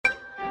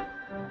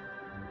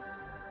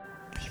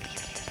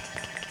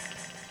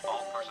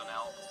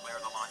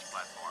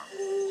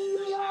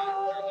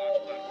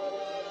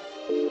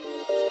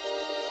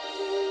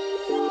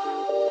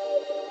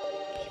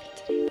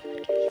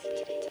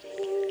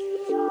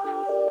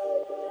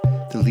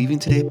The Leaving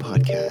Today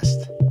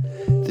podcast,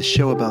 the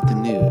show about the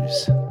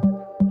news,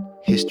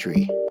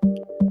 history,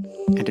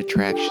 and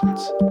attractions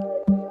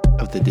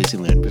of the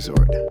Disneyland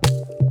Resort.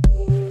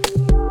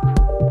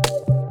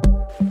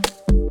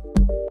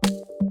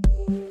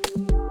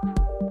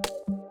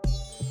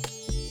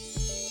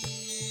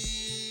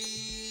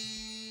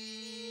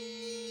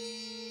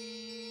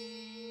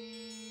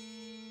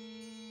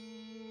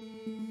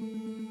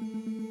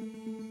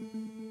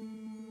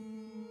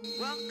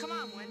 Well, come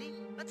on, Wendy.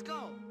 Let's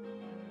go.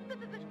 But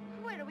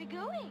where are we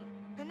going?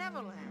 To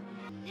Neverland.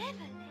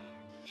 Neverland.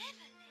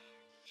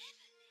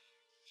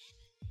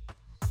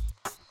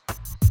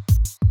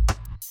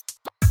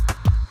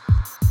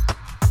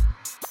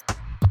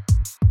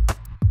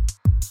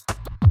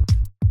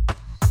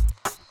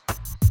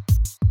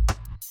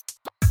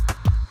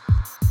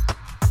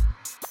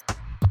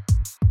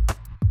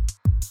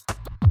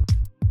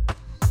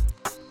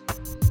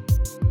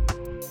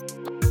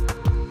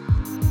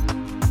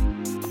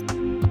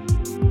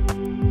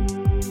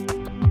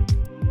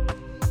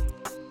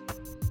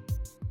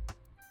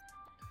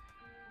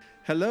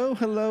 Hello,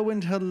 hello,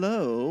 and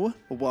hello.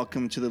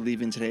 Welcome to the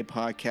Leaving Today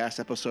podcast,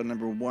 episode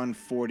number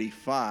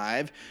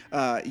 145,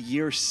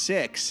 year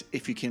 6,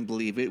 if you can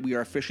believe it. We are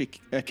officially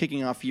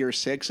kicking off year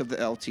 6 of the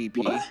LTP.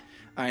 What?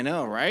 I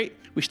know, right?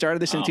 We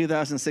started this in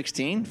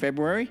 2016,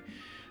 February.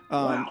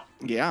 Wow.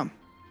 Yeah.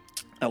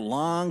 A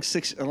long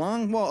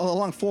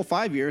full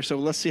 5 years, so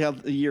let's see how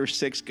the year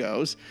 6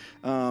 goes.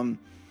 Yep,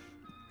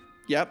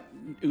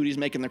 Udi's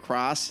making the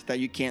cross that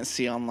you can't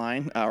see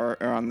online or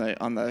on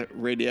the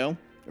radio.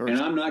 And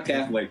I'm not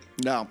Catholic.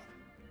 No.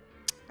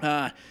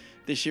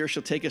 This year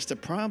she'll take us to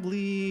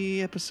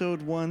probably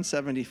episode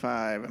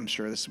 175. I'm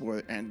sure this is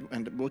what, and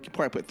we'll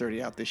probably put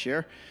 30 out this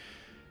year.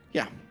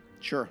 Yeah,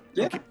 sure.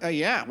 Yeah. Okay.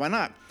 Yeah, why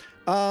not?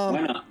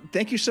 Why not?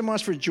 Thank you so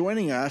much for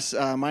joining us.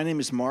 My name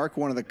is Mark,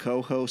 one of the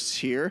co-hosts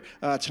here.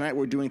 Tonight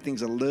we're doing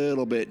things a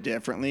little bit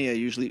differently.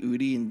 Usually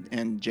Udi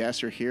and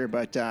Jess are here,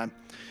 but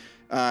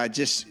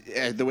just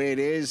the way it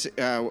is,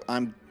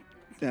 I'm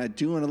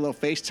doing a little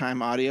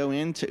FaceTime audio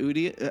in to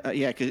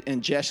Udi.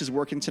 And Jess is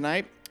working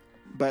tonight.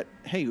 But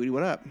hey, Udi,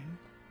 what up?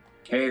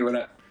 Hey, what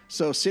up?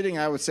 So sitting,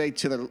 I would say,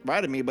 to the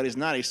right of me, but he's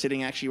not. He's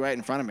sitting actually right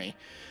in front of me,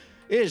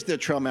 is the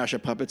Trail Masher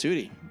Puppets,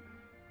 Udi.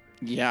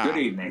 Yeah. Good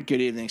evening. Good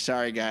evening.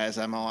 Sorry, guys.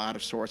 I'm all out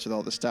of sorts with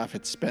all the stuff.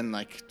 It's been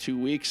like 2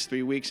 weeks,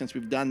 3 weeks since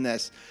we've done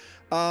this.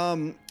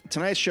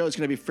 Tonight's show is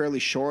going to be fairly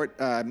short.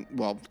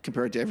 Well,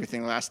 compared to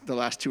everything, the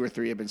last 2 or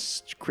 3 have been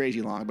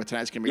crazy long, but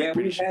tonight's going to be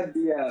pretty short.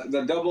 We had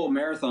the double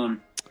marathon.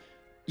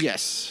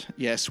 Yes,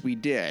 we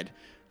did.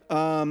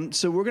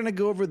 So we're going to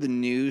go over the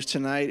news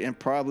tonight and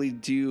probably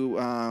do,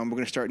 we're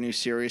going to start a new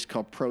series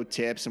called Pro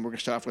Tips, and we're going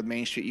to start off with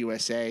Main Street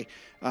USA.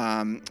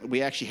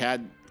 We actually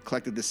had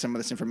collected some of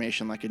this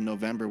information like in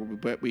November,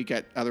 but we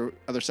got other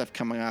stuff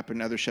coming up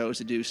and other shows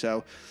to do,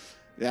 so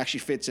it actually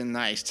fits in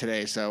nice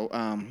today. So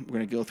we're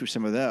going to go through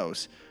some of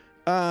those.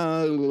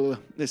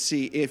 Let's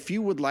see. If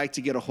you would like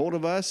to get a hold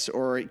of us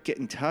or get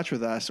in touch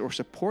with us or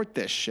support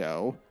this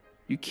show,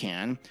 you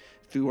can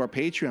through our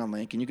Patreon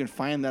link, and you can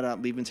find that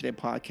at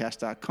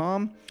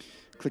leavingtodaypodcast.com.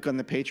 Click on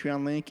the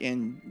Patreon link,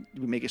 and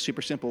we make it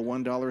super simple: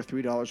 $1, $3, or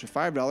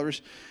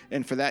 $5.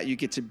 And for that, you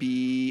get to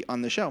be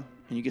on the show,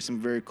 and you get some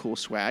very cool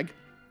swag.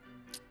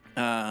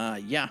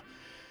 Yeah.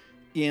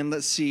 And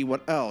let's see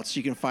what else.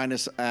 You can find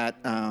us at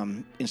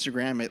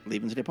Instagram at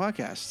Leaving Today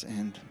Podcast,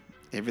 and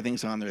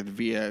everything's on there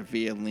via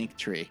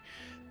Linktree.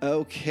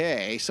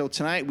 Okay, so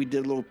tonight we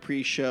did a little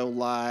pre-show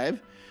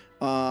live.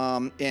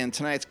 And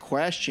tonight's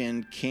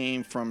question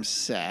came from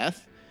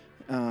Seth.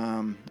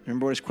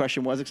 Remember what his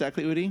question was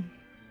exactly, Udi?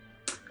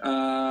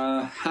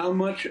 How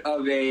much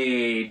of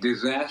a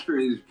disaster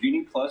is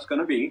Genie Plus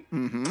going to be?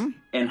 Mm-hmm.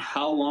 And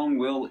how long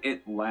will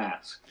it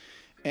last?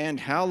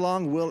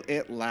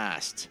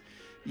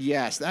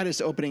 Yes, that is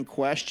the opening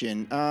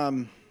question.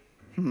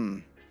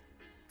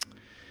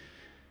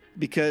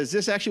 Because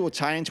this actually will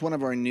tie into one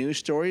of our news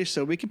stories,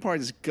 so we can probably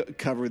just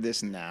cover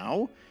this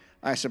now,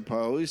 I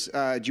suppose.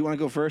 Do you want to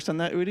go first on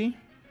that, Udi?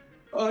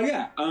 Oh,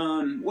 yeah.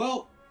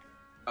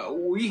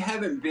 We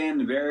haven't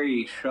been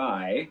very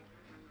shy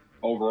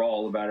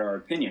overall about our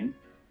opinion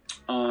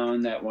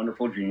on that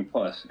wonderful Genie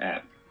Plus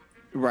app.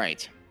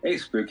 Right. Hey,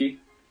 Spooky.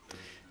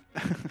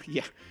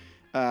 Yeah.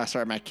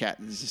 Sorry, my cat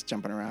is just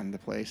jumping around the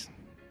place.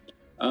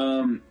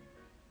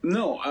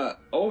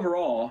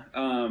 Overall,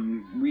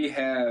 we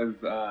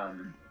have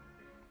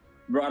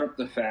brought up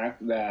the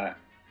fact that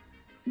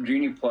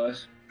Genie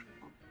Plus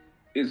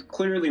is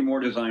clearly more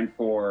designed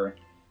for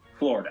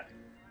Florida.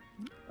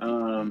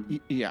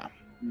 Yeah.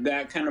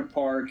 That kind of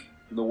park,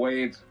 the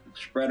way it's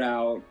spread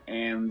out,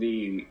 and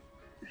the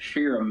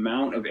sheer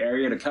amount of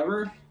area to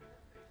cover.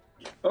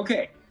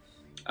 Okay.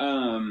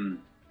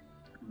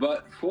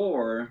 But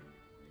for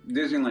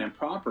Disneyland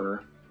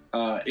proper,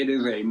 it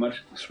is a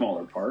much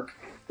smaller park.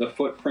 The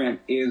footprint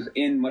is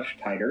much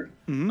tighter.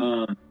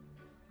 Mm-hmm.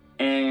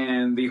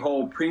 And the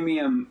whole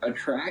premium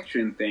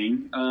attraction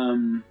thing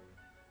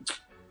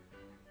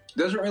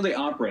doesn't really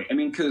operate. I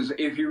mean, because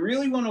if you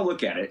really want to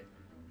look at it,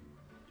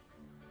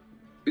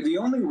 the the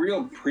only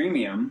real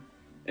premium,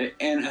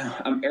 and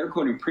I'm air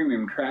quoting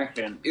premium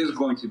attraction, is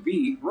going to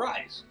be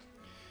Rise.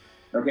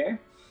 Okay?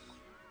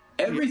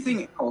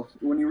 Everything else,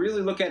 when you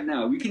really look at it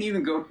now, we can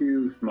even go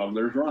to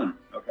Smuggler's Run,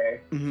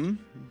 okay? Mm-hmm.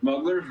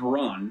 Smuggler's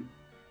Run,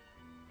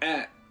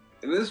 at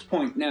this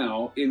point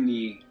now in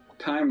the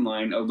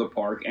timeline of the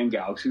park and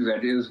Galaxy's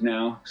Edge, is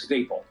now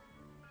staple,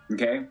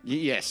 okay?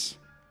 Yes.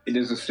 It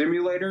is a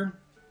simulator.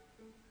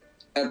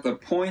 At the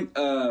point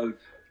of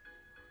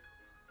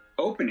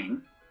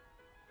opening,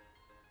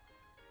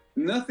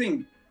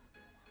 nothing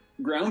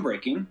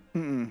groundbreaking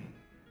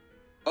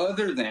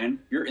other than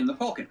you're in the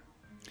Falcon.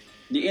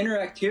 The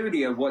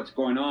interactivity of what's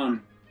going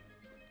on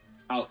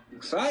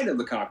outside of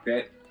the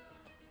cockpit,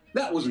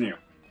 that was new.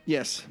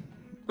 Yes.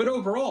 But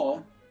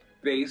overall,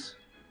 base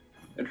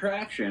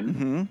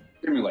attraction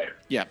simulator.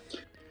 Yeah.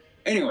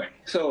 Anyway,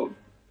 so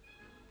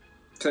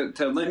to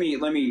let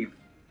me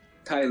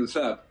tie this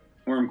up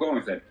where I'm going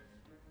with it.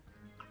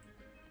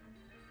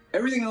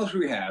 Everything else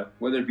we have,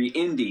 whether it be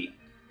Indy,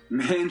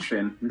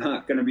 Mansion,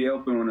 not going to be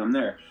open when I'm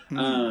there.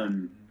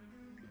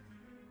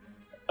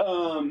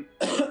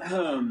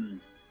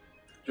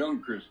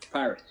 Jungle Cruise,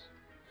 Pirates,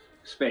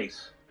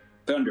 Space,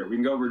 Thunder. We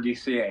can go over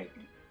DCA,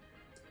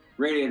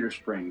 Radiator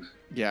Springs.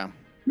 Yeah.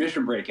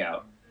 Mission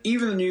Breakout.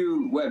 Even the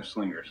new Web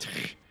Slingers.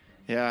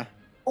 Yeah.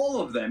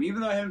 All of them.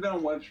 Even though I haven't been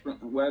on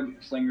Web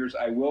Slingers,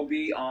 I will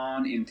be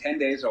on in 10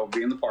 days. I'll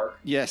be in the park.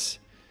 Yes.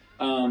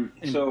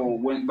 So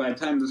by the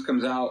time this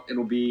comes out,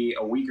 it'll be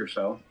a week or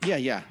so. Yeah,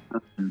 yeah.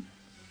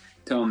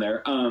 Till I'm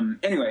there.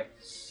 Anyway,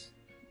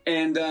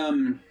 and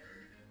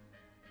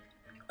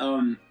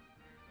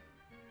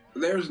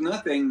there's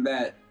nothing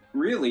that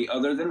really,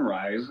 other than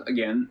Rise,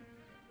 again,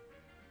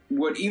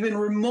 would even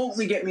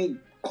remotely get me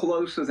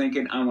close to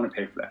thinking I want to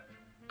pay for that.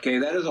 Okay,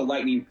 that is a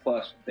Lightning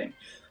Plus thing.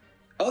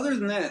 Other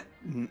than that,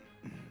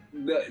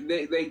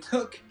 they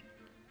took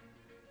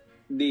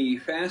the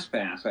Fast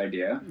Pass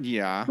idea,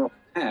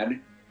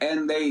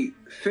 and they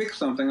fixed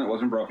something that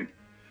wasn't broken.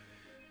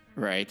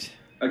 Right.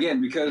 Again,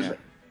 because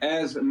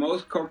as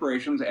most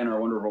corporations and our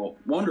wonderful,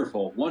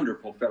 wonderful,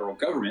 wonderful federal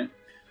government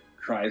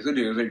tries to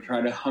do, is they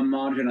try to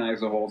homogenize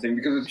the whole thing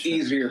because it's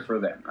easier for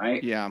them,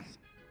 right? Yeah.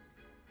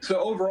 So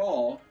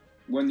overall,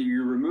 when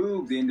you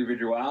remove the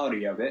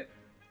individuality of it,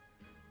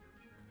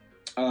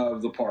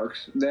 of the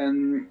parks,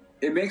 then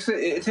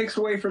it takes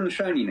away from the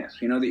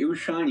shininess. You know, the ooh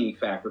shiny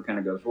factor kind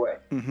of goes away.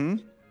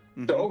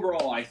 So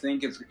overall, I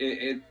think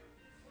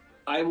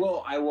I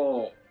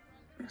will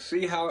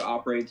see how it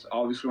operates,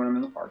 obviously, when I'm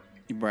in the park.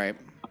 Right.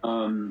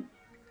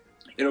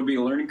 It'll be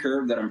a learning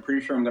curve that I'm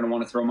pretty sure I'm going to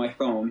want to throw my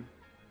phone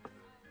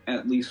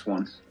at least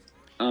once.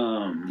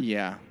 While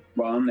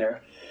I'm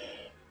there.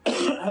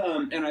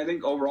 And I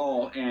think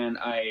overall,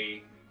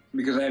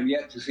 because I have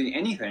yet to see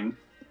anything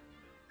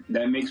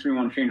that makes me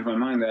want to change my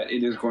mind that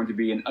it is going to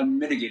be an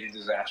unmitigated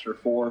disaster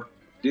for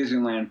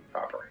Disneyland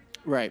proper.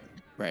 Right,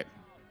 right.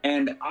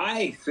 And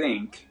I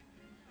think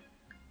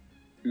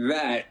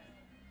that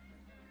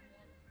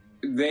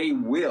they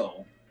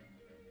will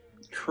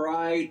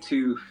try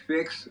to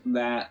fix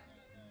that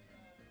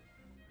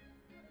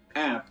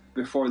app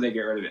before they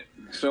get rid of it.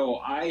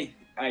 So I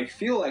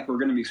feel like we're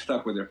going to be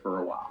stuck with it for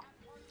a while.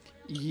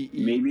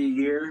 Maybe a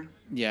year.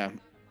 Yeah.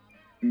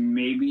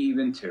 Maybe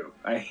even 2.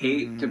 I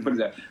hate to put it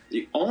that.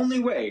 The only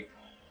way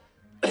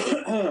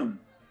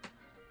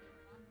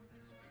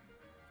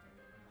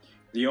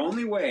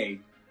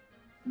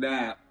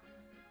that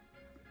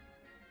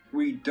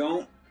we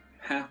don't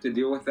have to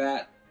deal with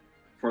that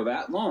for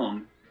that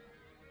long,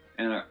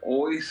 and I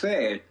always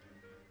say it,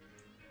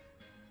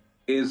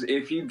 is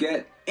if you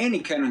get any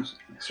kind of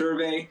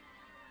survey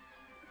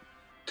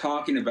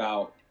talking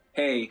about,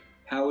 hey,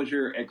 how was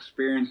your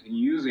experience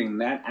using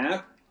that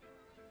app?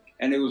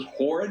 And it was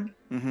horrid.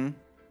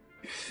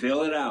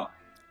 Fill it out.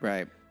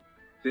 Right.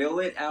 Fill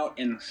it out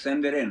and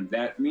send it in.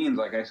 That means,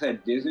 like I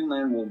said,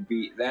 Disneyland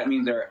that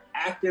means they're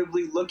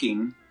actively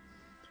looking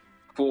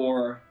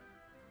for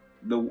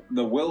the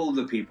will of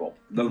the people,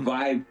 the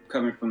vibe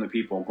coming from the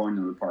people going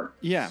to the park.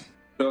 Yeah.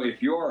 So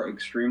if you're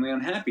extremely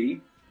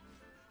unhappy,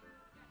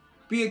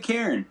 be a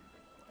Karen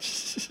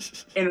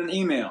in an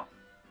email.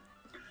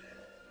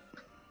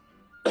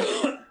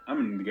 I'm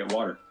going to need to get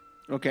water.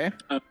 Okay.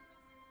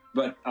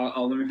 But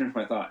I'll let me finish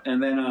my thought,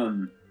 and then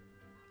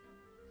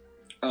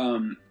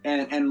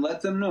and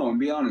let them know and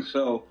be honest.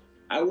 So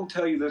I will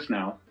tell you this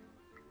now,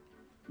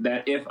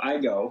 that if I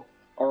go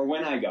or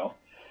when I go,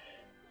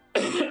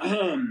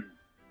 and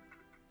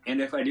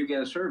if I do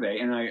get a survey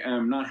and I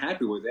am not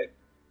happy with it,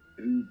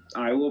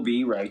 I will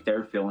be right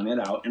there filling it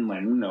out and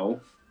letting them know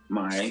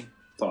my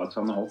thoughts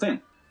on the whole thing.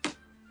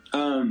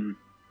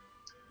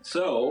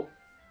 So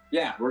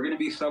yeah, we're gonna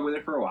be stuck with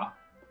it for a while,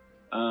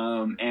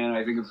 and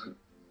I think it's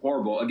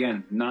horrible.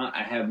 Again,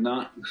 I have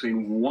not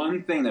seen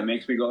one thing that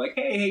makes me go like,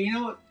 hey, you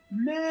know what?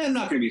 Nah,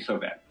 not going to be so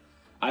bad.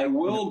 I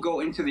will go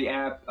into the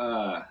app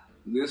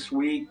this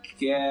week,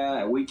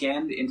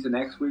 weekend into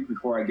next week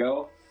before I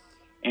go,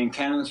 and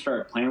kind of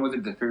start playing with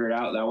it to figure it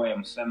out. That way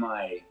I'm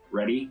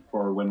semi-ready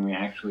for when we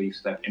actually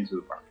step into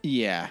the park.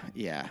 Yeah,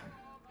 yeah.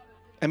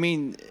 I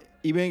mean,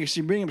 you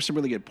bring up some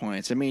really good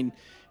points. I mean,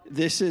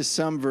 this is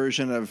some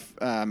version of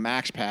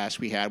Max Pass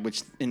we had,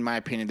 which, in my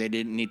opinion, they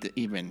didn't need to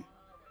even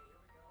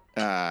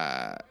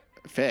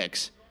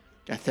fix.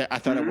 I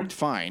thought it worked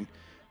fine.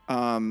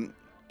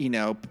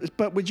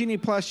 But with Genie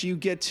Plus, you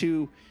get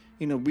to,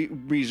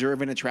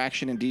 reserve an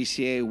attraction in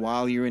DCA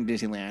while you're in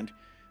Disneyland.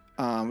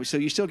 So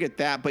you still get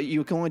that, but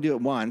you can only do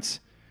it once.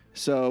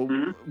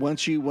 So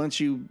once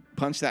you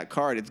punch that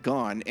card, it's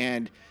gone.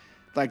 And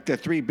like the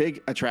 3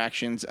 big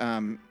attractions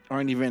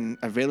aren't even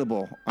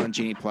available on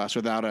Genie Plus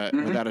without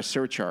a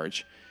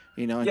surcharge.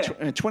 And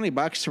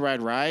 $20 to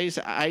ride Rise,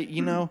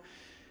 No.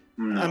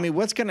 I mean,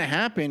 what's going to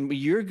happen?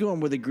 You're going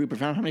with a group of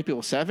how many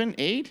people? 7,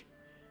 8?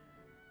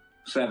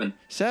 7.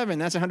 7.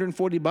 That's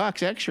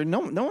 $140 extra. No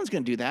one's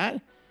going to do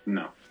that.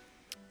 No,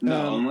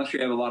 unless you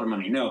have a lot of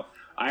money. No,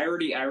 I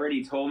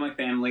already told my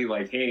family,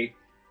 like, hey,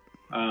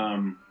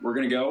 we're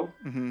going to go.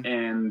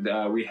 And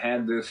we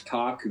had this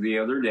talk the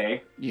other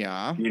day.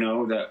 Yeah.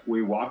 That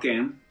we walk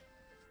in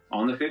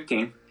on the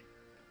 15th.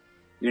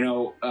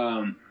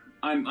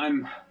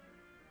 I'm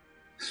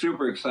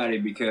super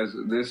excited because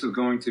this is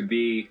going to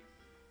be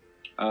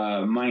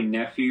my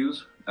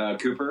nephew's,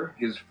 Cooper,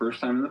 his first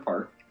time in the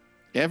park.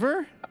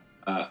 Ever?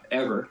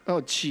 Ever.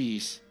 Oh,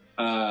 jeez.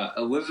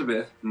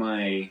 Elizabeth,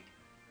 my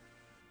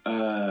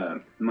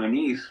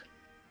niece,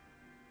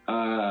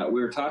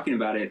 we were talking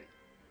about it,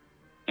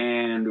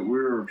 and we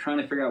were trying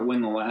to figure out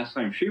when the last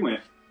time she went,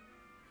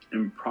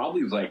 and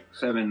probably was like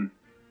 7,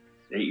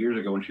 8 years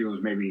ago when she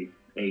was maybe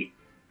 8.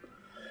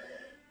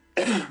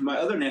 My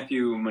other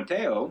nephew,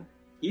 Mateo,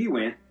 he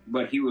went,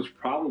 but he was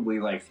probably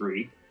like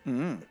 3.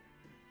 3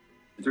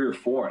 or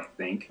 4, I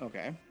think.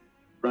 Okay.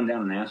 Run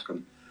down and ask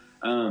him.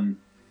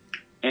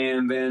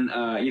 And then,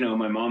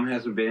 my mom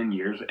hasn't been in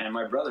years, and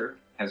my brother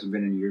hasn't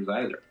been in years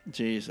either.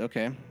 Jeez,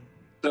 okay.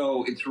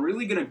 So it's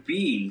really going to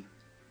be,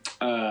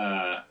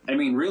 the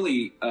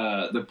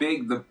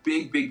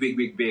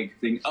big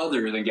thing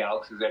other than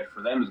Galaxy's Edge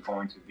for them is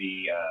going to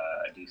be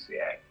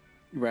DCA.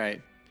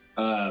 Right.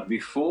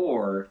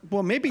 Before.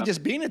 Well, maybe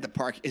just being at the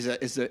park is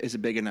a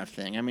big enough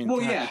thing. I mean.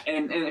 Well, yeah,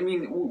 and I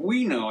mean,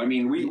 we know. I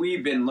mean,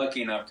 we've been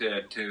lucky enough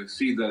to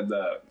see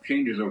the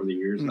changes over the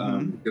years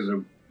because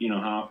of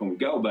how often we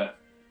go. But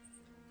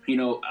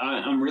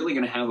I'm really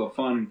going to have a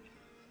fun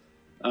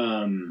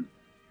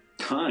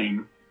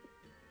time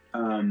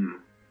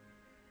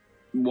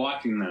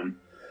watching them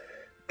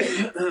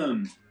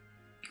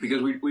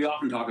because we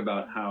often talk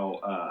about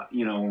how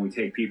when we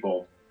take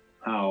people.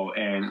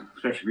 And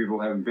especially people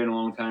who haven't been a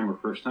long time or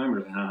first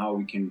timers, and how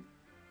we can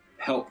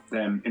help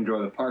them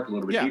enjoy the park a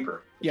little bit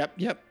deeper.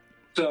 Yep.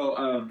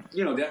 So,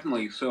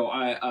 definitely. So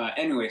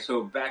anyway,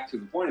 so back to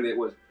the point of it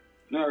was,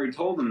 I already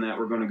told them that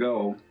we're going to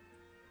go,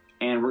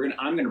 and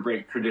I'm going to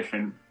break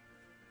tradition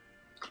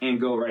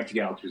and go right to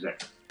Galaxy's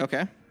Edge.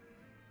 Okay.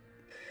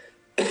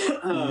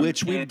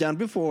 Which we've done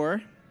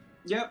before.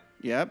 Yep.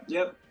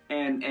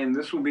 And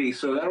this will be,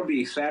 so that'll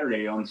be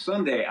Saturday. On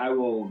Sunday, I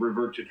will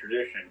revert to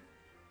tradition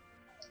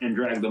and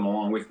drag them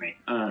along with me.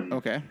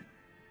 Okay.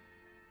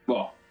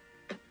 Well,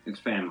 it's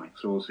family,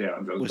 so we'll see how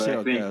it goes. We'll see how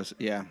it goes.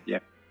 Yeah. Yeah.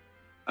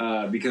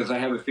 Because I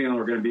have a feeling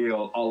we're going to be a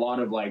lot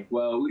of like,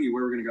 well, Udi,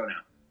 where are we going to go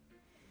now?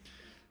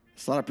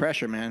 It's a lot of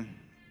pressure, man.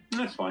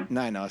 That's fine.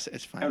 No, I know.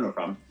 It's fine. I have no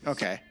problem.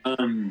 Okay.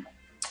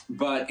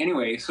 But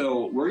anyway,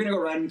 so we're going to go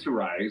right into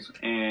Rise,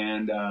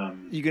 and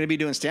you're going to be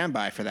doing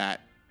standby for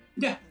that.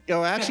 Yeah.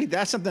 Actually,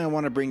 that's something I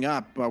want to bring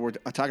up while we're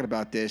talking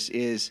about this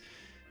is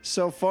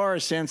so far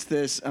since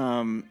this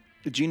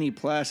Genie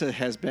Plus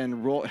has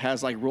been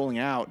rolling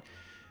out.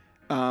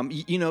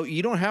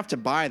 You don't have to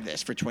buy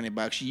this for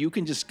 $20. You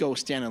can just go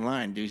stand in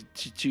line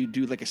to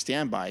do like a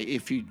standby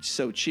if you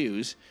so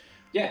choose.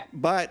 Yeah.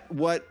 But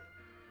what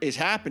is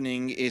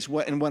happening is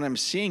what I'm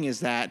seeing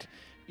is that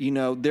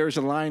there's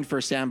a line for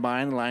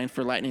standby and a line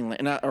for Lightning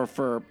or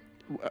for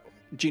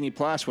Genie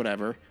Plus,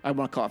 whatever I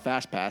want to call it,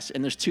 Fast Pass,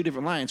 and there's 2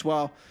 different lines.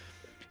 Well,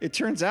 it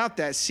turns out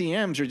that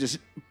CMs are just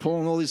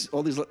pulling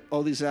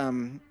all these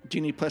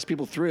Genie Plus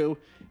people through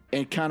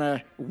and kind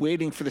of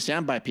waiting for the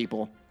standby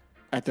people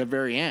at the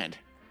very end.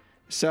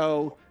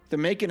 So they're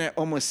making it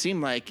almost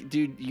seem like,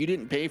 dude, you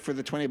didn't pay for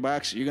the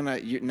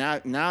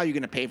 $20. Now you're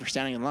gonna pay for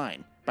standing in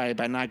line by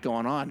not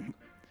going on,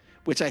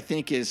 which I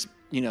think is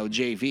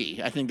JV.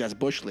 I think that's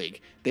Bush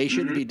League. They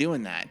shouldn't be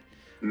doing that.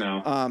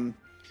 No.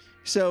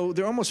 So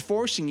they're almost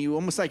forcing you,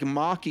 almost like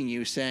mocking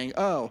you, saying,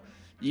 "Oh,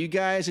 you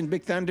guys in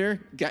Big Thunder,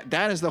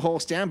 that is the whole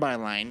standby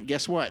line.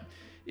 Guess what?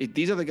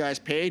 These other guys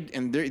paid,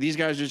 and these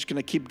guys are just going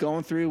to keep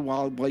going through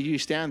while you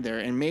stand there.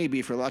 And maybe,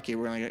 if we're lucky,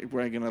 we're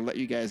going to let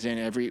you guys in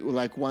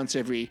once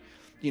every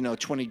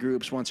 20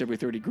 groups, once every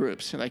 30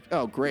 groups. Like,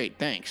 oh, great,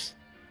 thanks.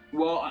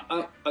 Well,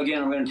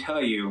 again, I'm going to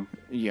tell you.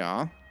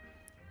 Yeah.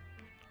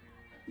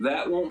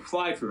 That won't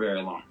fly for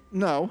very long.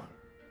 No.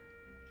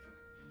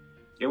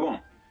 It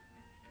won't.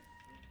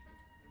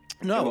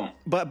 No, it won't.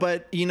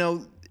 But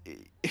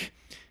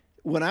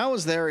when I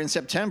was there in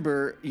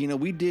September,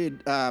 we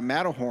did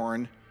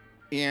Matterhorn.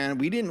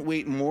 And we didn't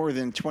wait more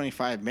than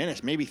 25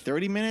 minutes, maybe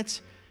 30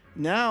 minutes.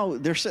 Now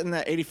they're sitting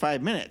at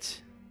 85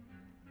 minutes.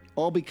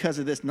 all because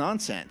of this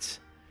nonsense.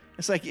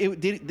 It's like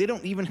they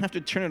don't even have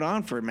to turn it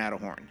on for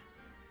Matterhorn.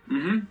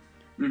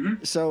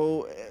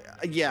 So,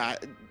 yeah,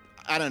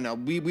 I don't know.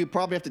 We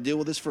probably have to deal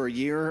with this for a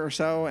year or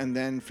so and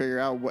then figure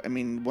out what,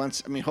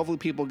 hopefully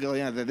people go,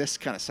 yeah, this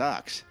kind of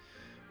sucks.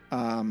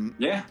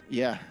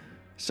 Yeah.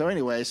 So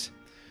anyways.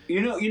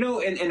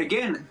 And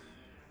again,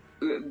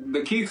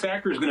 the key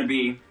factor is going to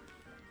be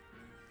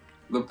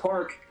the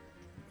park.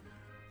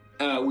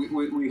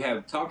 We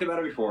have talked about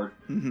it before.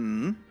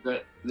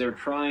 That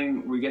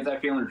we get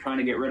that feeling they're trying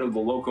to get rid of the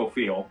local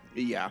feel.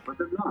 Yeah. But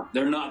they're not.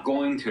 They're not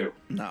going to.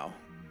 No.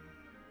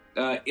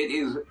 It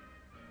is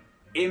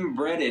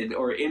embedded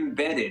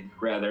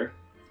rather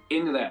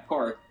into that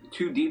park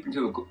too deep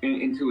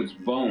into its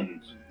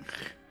bones.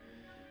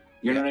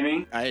 You know what I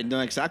mean? I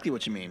know exactly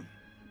what you mean.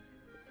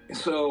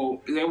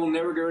 So they will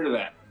never get rid of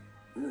that.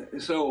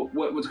 So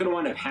what's going to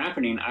wind up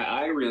happening,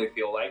 I really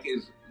feel like,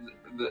 is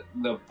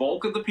the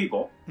bulk of the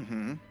people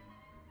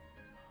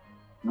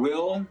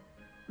will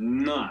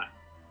not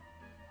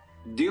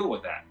deal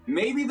with that.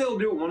 Maybe they'll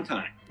do it one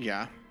time.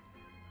 Yeah.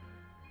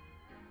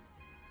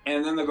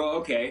 And then they'll go,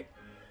 okay.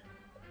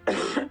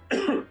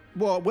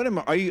 Well, wait a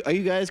minute. Are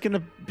you guys going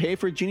to pay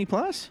for Genie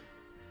Plus?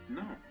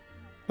 No.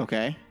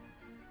 Okay.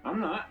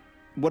 I'm not.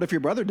 What if your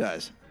brother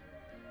does?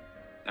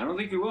 I don't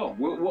think he will.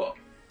 We'll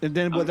And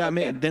then what that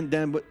mean?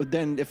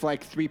 Then if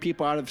like 3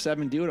 people out of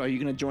 7 do it, are you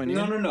going to join in?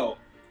 No.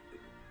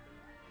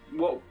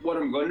 What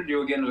I'm going to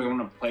do again is I'm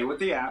going to play with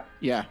the app.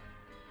 Yeah.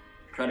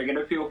 Try to get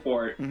a feel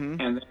for it, and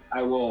then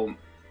I will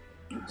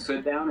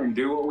sit down and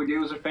do what we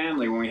do as a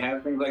family when we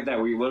have things like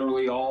that. We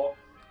literally all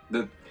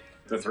the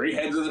 3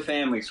 heads of the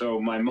family. So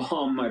my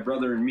mom, my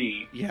brother, and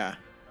me. Yeah.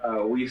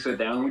 We sit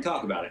down and we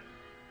talk about it.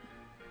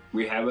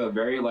 We have a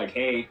very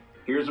hey,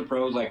 here's the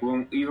pros.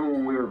 Even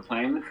when we were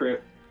planning the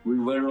trip, we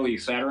literally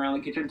sat around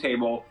the kitchen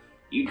table,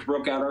 each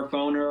broke out our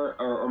phone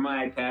or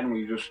my iPad, and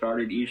we just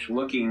started each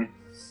looking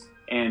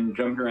and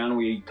jumped around. And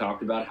we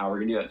talked about how we're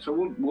gonna do that.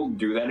 So we'll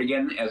do that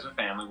again as a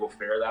family. We'll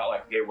figure it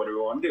out. Okay, what do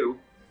we want to do?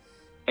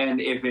 And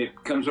if it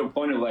comes to a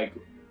point of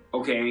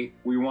okay,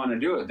 we want to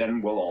do it,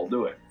 then we'll all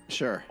do it.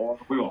 Sure. Or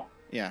we won't.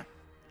 Yeah.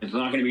 It's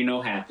not gonna be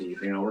no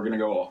halfies. We're gonna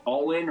go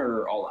all in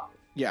or all out.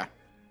 Yeah.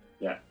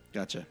 Yeah.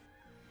 Gotcha.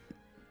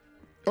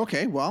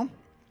 Okay, well,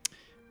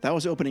 that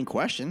was the opening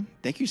question.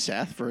 Thank you,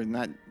 Seth, for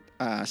that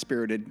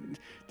spirited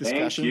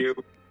discussion. Thank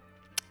you.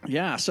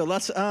 Yeah, so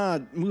let's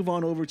move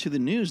on over to the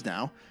news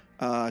now,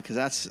 because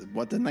that's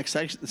what the next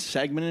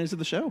segment is of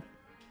the show.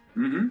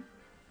 You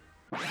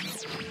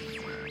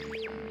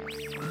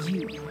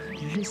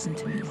listen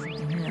to me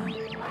now.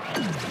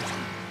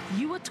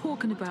 You are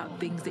talking about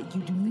things that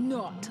you do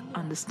not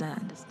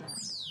understand.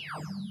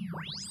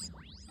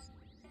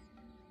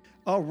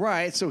 All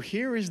right, so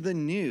here is the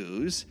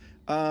news.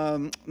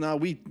 Now,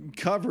 we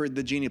covered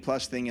the Genie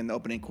Plus thing in the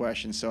opening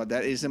question, so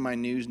that is in my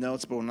news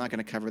notes, but we're not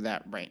going to cover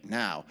that right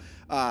now.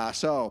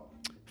 So,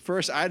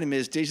 first item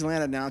is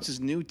Disneyland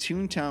announces new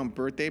Toontown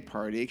Birthday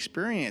Party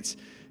Experience.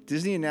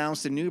 Disney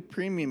announced a new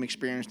premium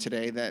experience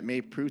today that may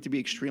prove to be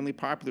extremely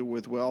popular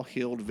with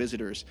well-heeled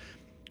visitors,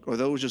 or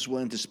those just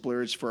willing to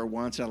splurge for a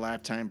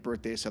once-in-a-lifetime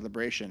birthday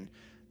celebration.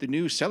 The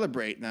new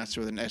Celebrate, and that's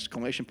with an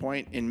exclamation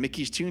point, in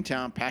Mickey's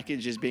Toontown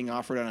package is being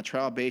offered on a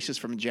trial basis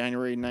from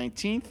January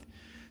 19th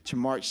to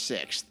March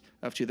 6th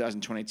of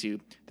 2022.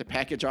 The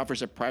package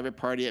offers a private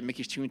party at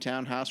Mickey's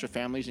Toontown House for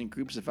families and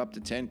groups of up to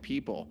 10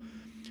 people.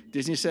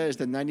 Disney says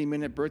the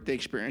 90-minute birthday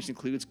experience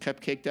includes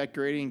cupcake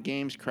decorating,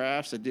 games,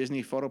 crafts, a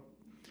Disney photo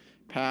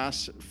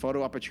pass,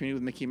 photo opportunity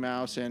with Mickey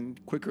Mouse,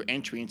 and quicker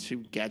entry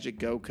into Gadget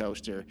Go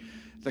coaster.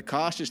 The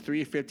cost is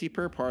 $350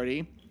 per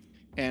party,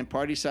 and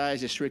party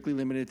size is strictly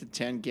limited to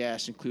 10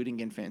 guests, including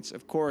infants.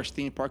 Of course,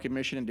 theme park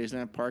admission and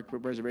Disneyland park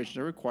reservations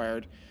are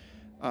required.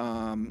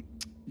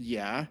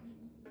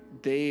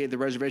 The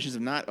reservations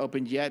have not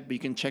opened yet, but you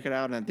can check it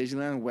out on the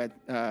Disneyland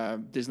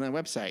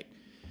website.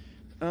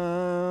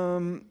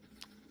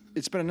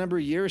 It's been a number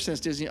of years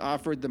since Disney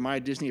offered the My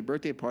Disney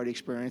Birthday Party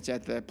experience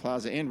at the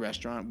Plaza Inn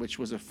restaurant, which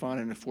was a fun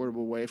and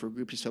affordable way for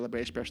groups to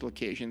celebrate special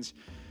occasions.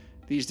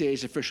 These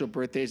days, official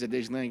birthdays at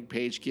Disneyland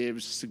page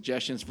gives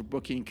suggestions for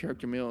booking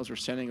character meals or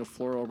sending a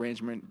floral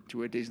arrangement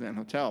to a Disneyland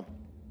hotel.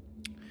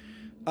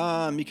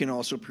 You can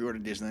also pre-order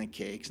Disneyland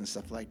cakes and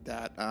stuff like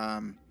that,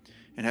 and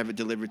have it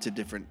delivered to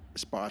different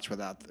spots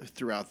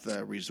throughout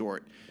the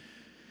resort.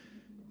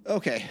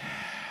 Okay.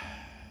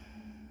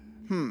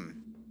 Are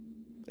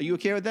you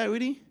okay with that,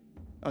 Rudy?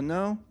 Oh,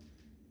 no?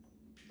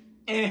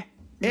 Yeah.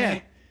 Yeah.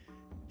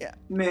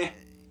 Meh.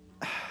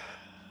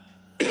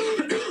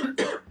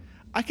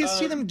 I can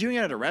see them doing it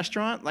at a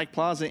restaurant like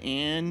Plaza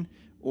Inn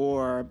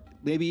or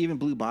maybe even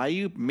Blue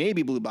Bayou.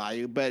 Maybe Blue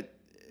Bayou, but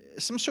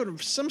some sort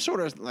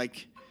of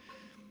like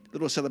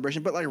little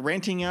celebration. But like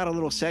renting out a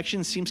little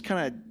section seems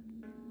kind of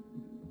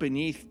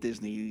beneath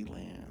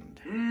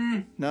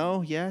Disneyland.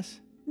 No?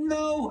 Yes?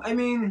 No, I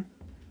mean,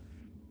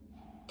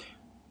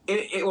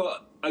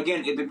 well,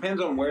 again, it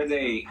depends on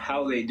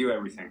how they do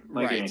everything.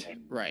 Like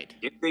anything. Right.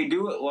 If they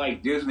do it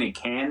like Disney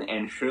can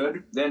and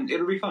should, then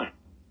it'll be fine.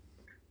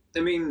 I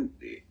mean,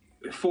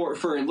 for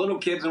little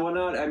kids and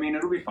whatnot, I mean,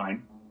 it'll be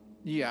fine.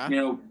 Yeah. You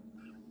know,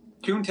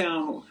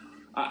 Toontown,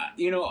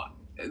 you know,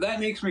 that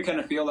makes me kind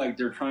of feel like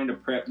they're trying to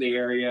prep the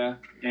area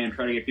and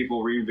try to get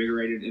people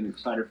reinvigorated and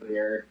excited for the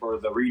area for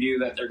the redo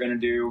that they're going to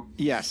do.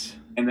 Yes.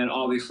 And then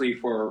obviously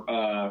for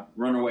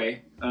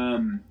Runaway.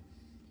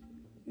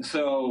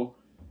 So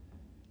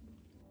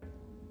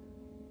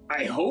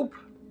I hope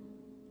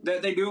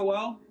that they do it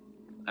well.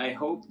 I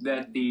hope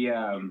that the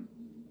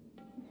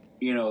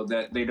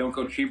that they don't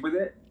go cheap with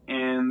it,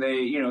 and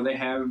they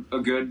have a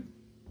good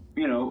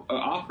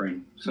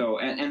offering. So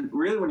and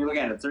really, when you look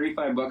at it,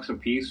 $35 a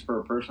piece for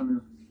a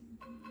person,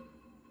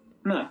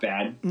 not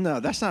bad. No,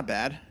 that's not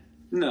bad.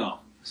 No.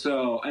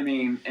 So I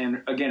mean,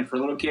 and again, for a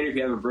little kid, if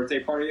you have a birthday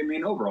party, I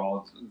mean,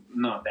 overall, it's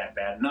not that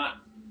bad.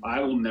 I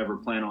will never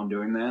plan on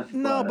doing that.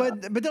 No,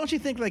 but don't you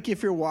think, like,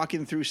 if you're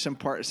walking through some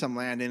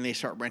land and they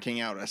start renting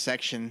out a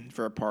section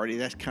for a party,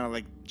 that's kind of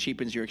like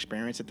cheapens your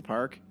experience at the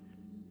park?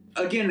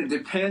 Again, it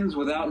depends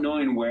without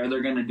knowing where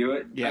they're going to do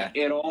it. Yeah.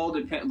 It all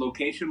depends.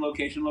 Location, my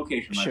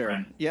Sure.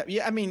 friend.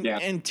 Yeah. I mean,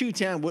 and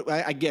Toontown,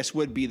 I guess,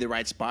 would be the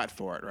right spot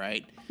for it,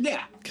 right?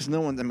 Yeah. Because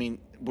no one, I mean,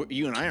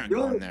 you and I aren't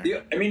going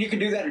there. I mean, you could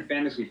do that in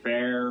Fantasy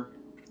Fair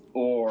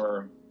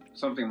or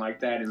something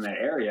like that in that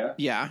area.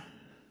 Yeah.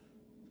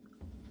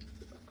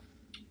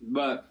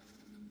 But,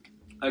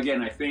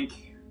 again, I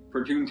think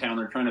for Toontown,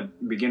 they're trying to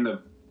begin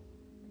to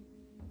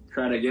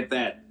try to get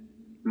that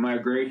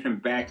migration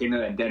back into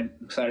that dead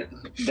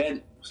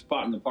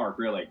spot in the park,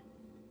 really.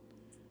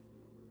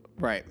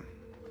 Right.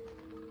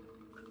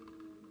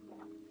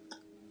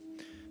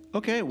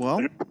 Okay,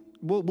 well,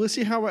 we'll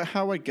see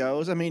how it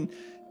goes. I mean,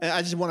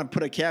 I just want to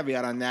put a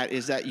caveat on that,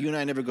 is that you and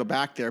I never go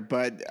back there,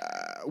 but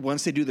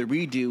once they do the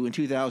redo in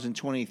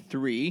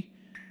 2023,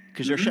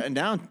 because they're shutting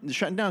down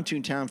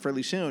Toontown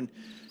fairly soon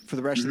for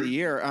the rest of the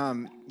year.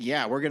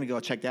 We're gonna go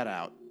check that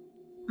out,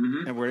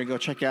 and we're gonna go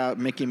check out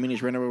Mickey and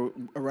Minnie's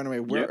Runaway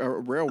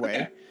Railway.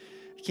 Okay.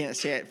 I can't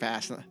say it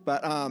fast enough,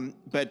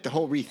 but the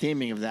whole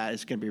retheming of that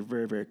is gonna be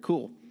very, very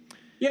cool.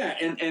 Yeah,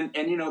 and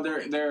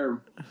they're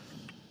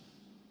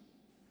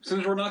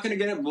since we're not going to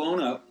get it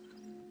blown up,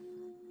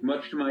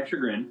 much to my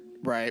chagrin,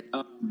 Right.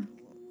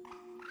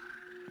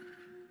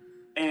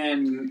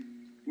 and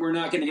we're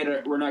not getting a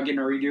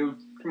redo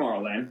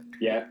Tomorrowland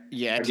yet.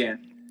 Again.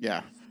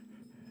 Yeah.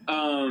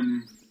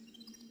 I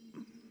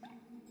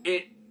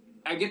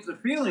get the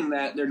feeling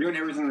that they're doing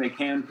everything they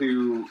can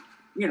to,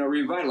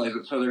 revitalize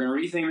it. So they're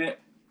going to retheme it.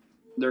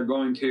 They're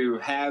going to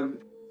have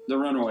the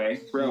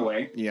Runaway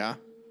Railway. Yeah.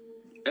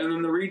 And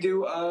then the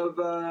redo of,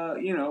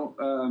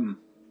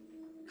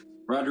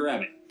 Roger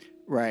Rabbit.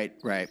 Right.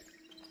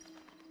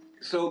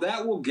 So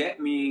that will get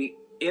me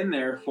in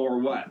there for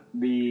what?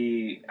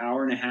 The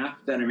hour and a half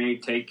that it may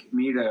take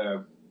me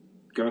to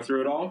go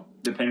through it all,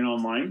 depending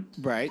on mine.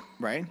 Right.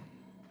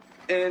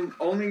 And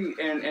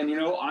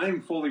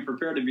I'm fully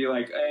prepared to be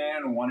like,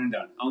 and one and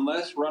done.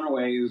 Unless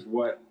Runaway is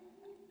what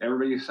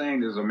everybody's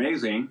saying is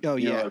amazing. Oh,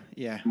 yeah.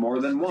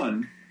 More than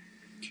one.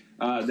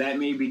 That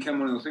may become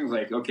one of those things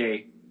like,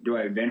 okay, do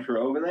I venture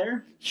over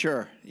there?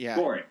 Sure, yeah.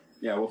 For it.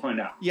 Yeah, we'll find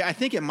out. Yeah, I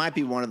think it might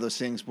be one of those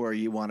things where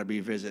you want to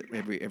revisit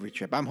every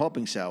trip. I'm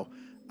hoping so.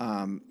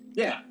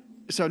 Yeah.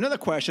 So another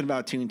question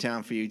about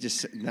Toontown for you,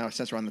 just now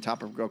since we're on the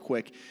topic real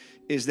quick,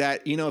 is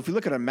that, if you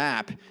look at a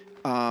map,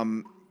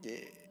 going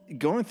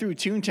through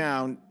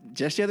Toontown,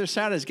 just the other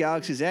side is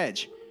Galaxy's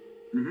Edge.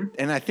 Mm-hmm.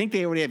 And I think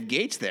they already have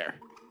gates there.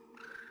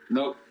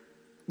 Nope.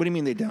 What do you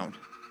mean they don't?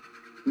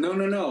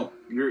 No.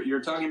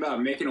 You're talking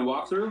about making a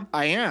walkthrough?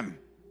 I am.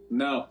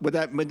 No. Would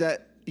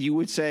that you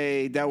would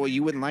say that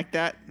you wouldn't like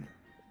that?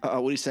 What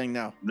are you saying?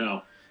 No.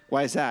 No.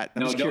 Why is that?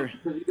 I'm no, just curious.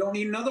 You don't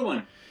need another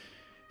one.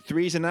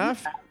 3's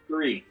enough?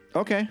 3.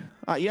 Okay.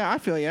 Yeah, I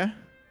feel ya.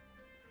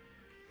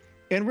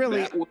 And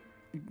really,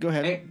 go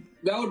ahead. Hey,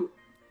 that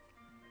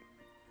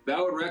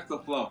would wreck the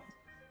flow.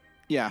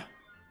 Yeah.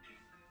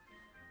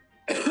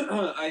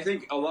 I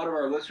think a lot of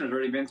our listeners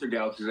already been through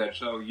Galaxy's Edge,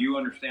 so you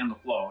understand the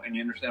flow and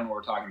you understand what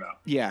we're talking about.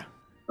 Yeah.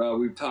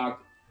 We've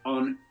talked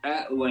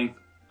at length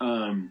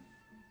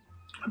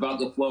about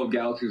the flow of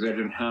Galaxy's Edge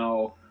and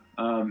how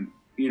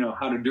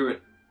how to do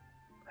it.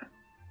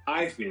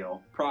 I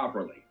feel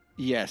properly.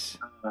 Yes.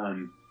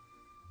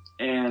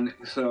 And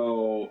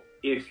so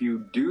if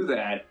you do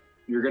that,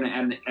 you're going to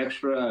add an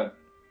extra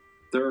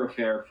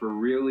thoroughfare for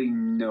really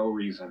no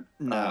reason.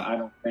 No. I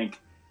don't think.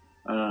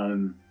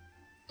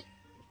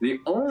 The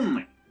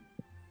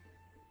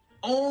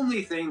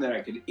only thing that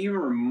I could even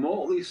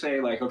remotely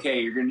say, like,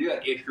 okay, you're going to do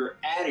that if you're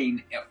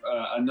adding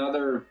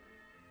another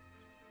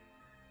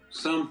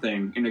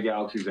something into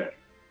Galaxy's Edge,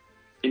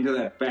 into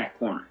that back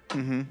corner.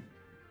 Mm-hmm.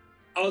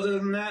 Other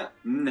than that,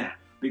 nah.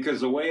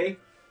 Because the way...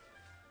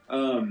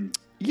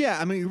 yeah,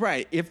 I mean,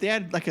 right. If they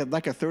had like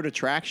a third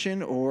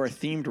attraction or a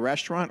themed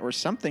restaurant or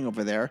something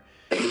over there,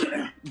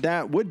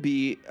 that would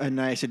be a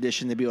nice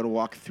addition to be able to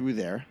walk through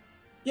there.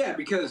 Yeah,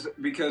 because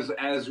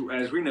as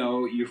we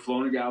know, you've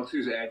flown to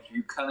Galaxy's Edge,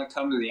 you kind of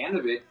come to the end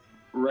of it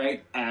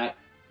right at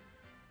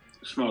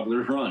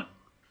Smuggler's Run,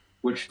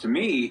 which to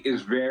me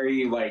is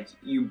very, like,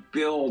 you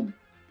build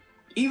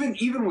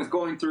even with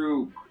going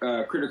through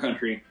Critter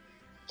Country,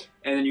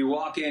 and then you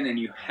walk in and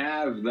you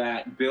have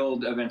that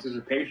build of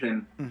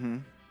anticipation.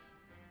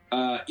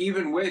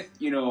 Even with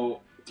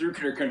through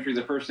Critter Country,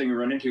 the first thing you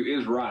run into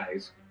is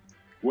Rise,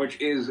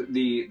 which is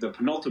the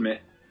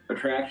penultimate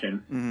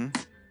attraction.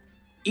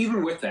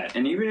 Even with that,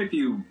 and even if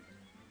you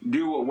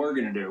do what we're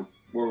going to do,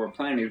 where we're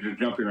planning is just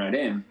jumping right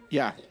in.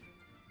 Yeah.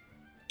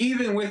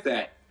 Even with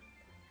that,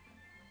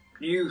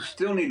 you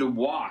still need to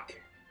walk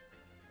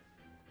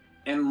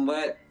and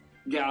let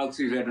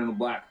Galaxy's Edge and the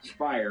Black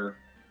Spire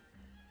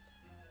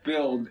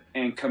build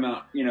and come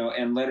out,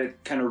 and let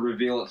it kind of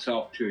reveal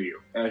itself to you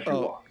as you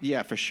walk.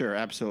 Yeah, for sure.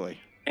 Absolutely.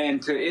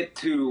 And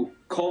to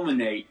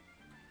culminate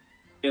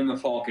in the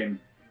Falcon,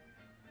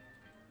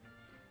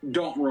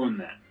 don't ruin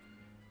that.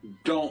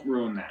 Don't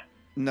ruin that.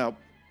 Nope.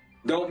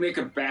 Don't make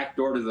a back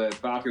door to the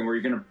Falcon where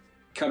you're going to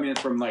come in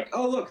from like,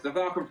 oh, look, the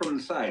Falcon from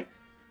the side.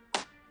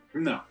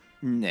 No.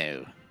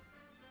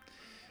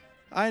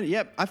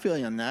 I feel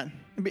you on that.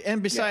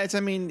 And besides,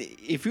 I mean,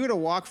 if you were to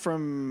walk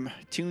from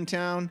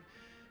Toontown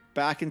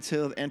back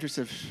into the entrance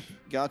of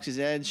Galaxy's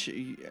Edge,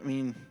 I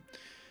mean,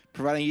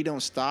 providing you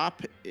don't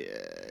stop,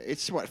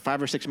 it's what,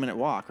 5 or 6 minute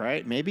walk,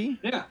 right? Maybe?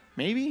 Yeah.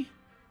 Maybe?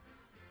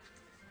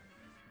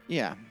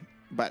 Yeah.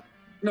 But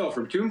no,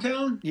 from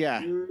Toontown?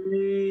 Yeah.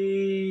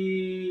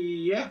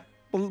 Yeah.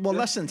 Well,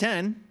 less than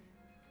 10.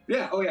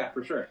 Yeah. Oh, yeah,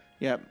 for sure.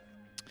 Yep.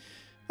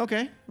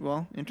 Okay.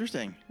 Well,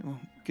 interesting. Well,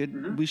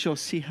 good. We shall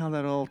see how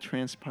that all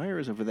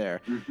transpires over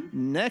there.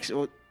 Next,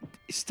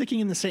 sticking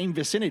in the same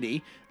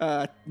vicinity,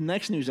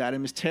 next news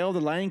item is Tale of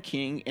the Lion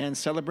King and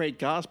Celebrate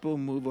Gospel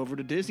move over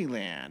to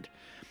Disneyland.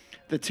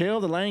 The Tale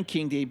of the Lion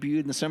King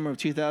debuted in the summer of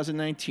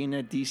 2019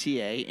 at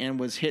DCA and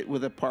was hit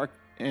with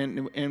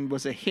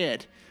was a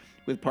hit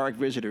with park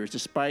visitors,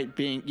 despite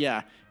being,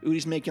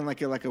 Udi's making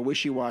like a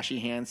wishy-washy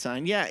hand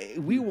sign. Yeah,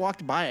 we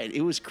walked by it.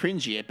 It was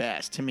cringy at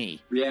best to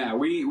me. Yeah,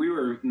 we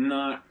were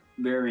not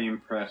very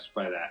impressed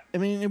by that. I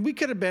mean, we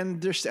could have been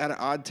just at an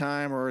odd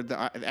time, or the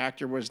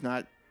actor was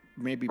not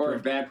maybe... Or a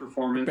bad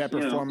performance.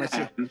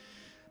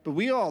 But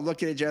we all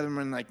looked at each other and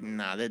were like,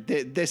 nah,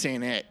 this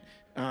ain't it.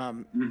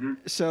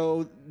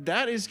 So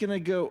that is going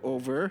to go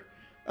over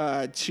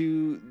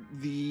to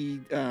the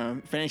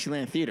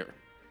Fantasyland Theater,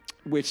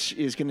 which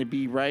is going to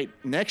be right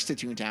next to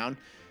Toontown,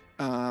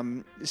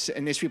 and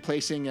it's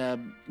replacing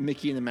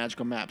Mickey and the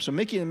Magical Map. So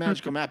Mickey and the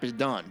Magical Map is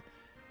done.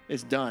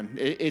 It's done.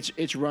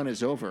 Its run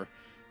is over.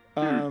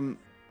 Yeah.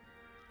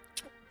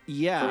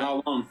 For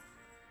how long?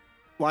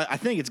 Well, I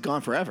think it's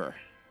gone forever.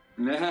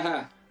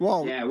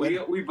 Well, yeah,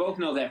 we both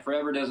know that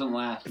forever doesn't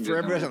last.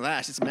 Forever doesn't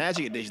last. It's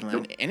magic at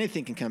Disneyland.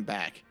 Anything can come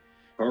back.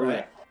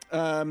 Correct.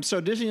 So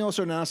Disney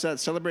also announced that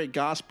Celebrate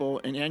Gospel,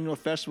 an annual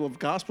festival of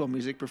gospel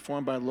music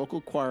performed by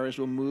local choirs,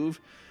 will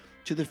move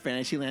to the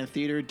Fantasyland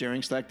Theater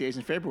during select days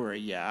in February.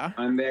 Yeah.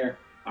 I'm there.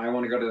 I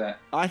want to go to that.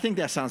 I think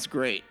that sounds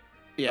great.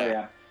 Yeah.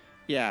 Oh,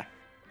 yeah.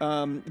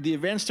 The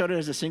event started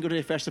as a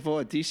single-day festival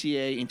at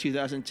DCA in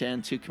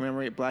 2010 to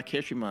commemorate Black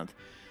History Month.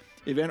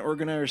 Event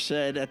organizers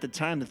said at the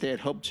time that they had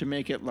hoped to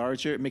make it a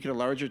larger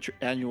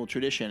annual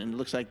tradition, and it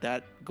looks like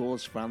that goal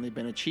has finally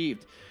been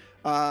achieved.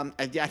 I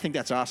think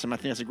that's awesome. I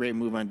think that's a great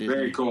move on Disney.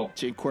 Very cool.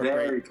 To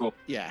incorporate. Very cool.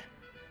 Yeah,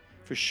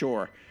 for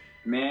sure.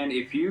 Man,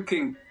 if you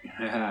can...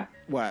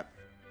 What?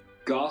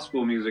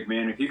 Gospel music,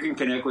 man. If you can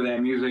connect with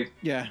that music...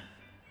 Yeah.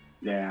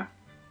 Yeah.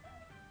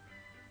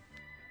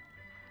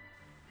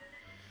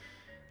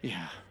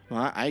 Yeah.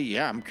 Well,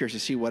 I'm curious to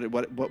see what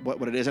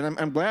it is, and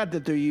I'm glad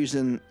that they're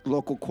using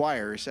local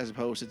choirs as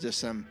opposed to just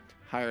some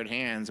hired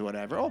hands or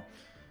whatever. Oh,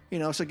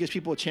 so it gives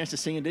people a chance to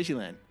sing in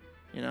Disneyland.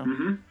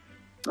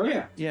 Oh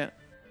yeah. Yeah.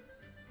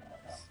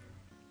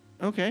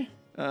 Okay.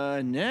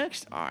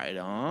 Next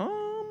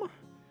item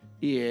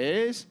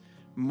is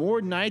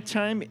more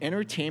nighttime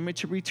entertainment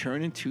to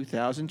return in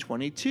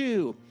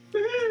 2022.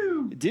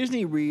 Woo-hoo!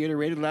 Disney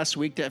reiterated last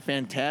week that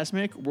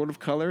Fantasmic, World of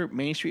Color,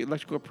 Main Street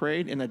Electrical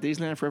Parade, and the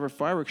Disneyland Forever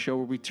Fireworks Show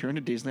will return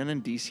to Disneyland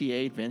and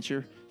DCA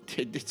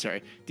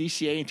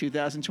in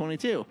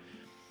 2022.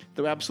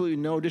 Though absolutely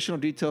no additional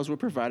details were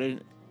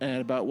provided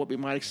about what we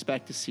might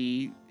expect to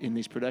see in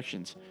these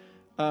productions.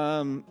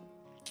 The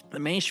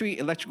Main Street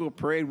Electrical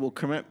Parade will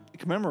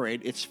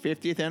commemorate its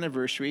 50th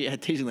anniversary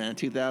at Disneyland in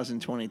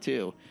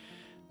 2022.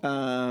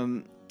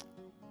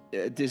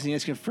 Disney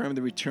has confirmed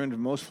the return of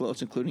most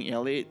floats, including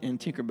Elliott and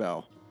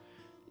Tinkerbell.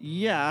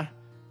 Yeah,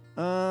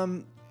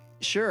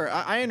 sure.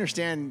 I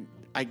understand,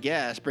 I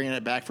guess, bringing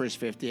it back for his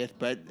 50th,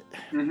 but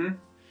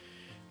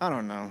I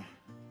don't know.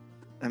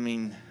 I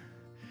mean,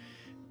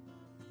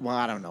 well,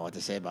 I don't know what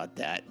to say about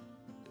that.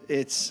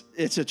 It's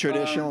a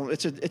traditional.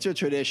 It's a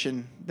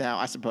tradition now,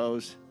 I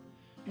suppose.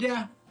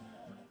 Yeah.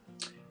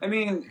 I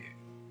mean,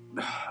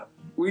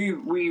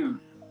 we've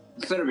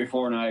said it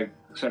before, and I've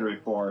said it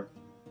before.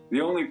 The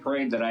only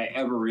parade that I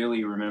ever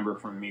really remember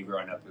from me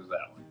growing up is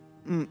that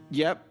one.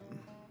 Yep.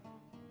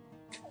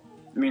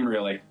 I mean,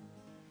 really.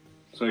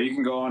 So you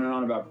can go on and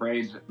on about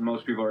parades.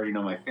 Most people already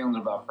know my feelings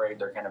about parade.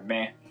 They're kind of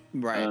meh.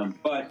 Right.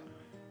 But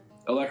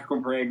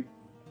Electrical Parade,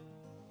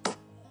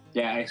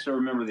 Yeah, I still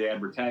remember the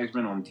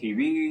advertisement on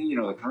TV,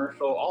 the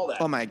commercial, all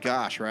that. Oh my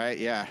gosh, right?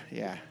 Yeah,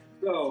 yeah.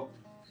 So,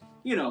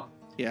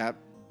 Yeah.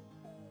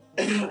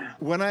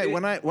 when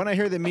I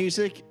hear the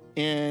music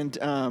and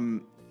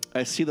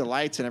I see the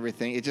lights and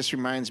everything, it just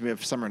reminds me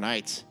of summer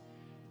nights.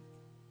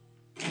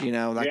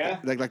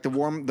 Like the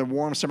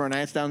warm summer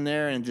nights down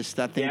there, and just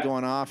that thing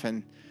going off,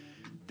 and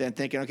then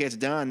thinking, okay, it's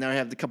done. Now I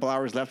have a couple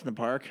hours left in the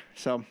park.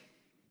 So.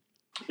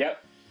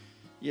 Yep.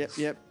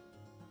 Yep.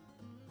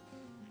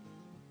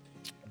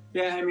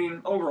 Yeah, I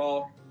mean,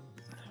 overall,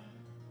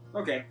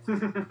 okay.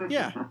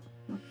 Yeah.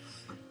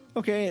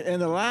 Okay,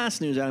 and the last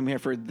news item here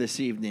for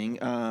this evening.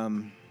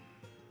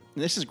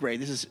 This is great.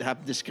 This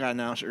got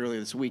announced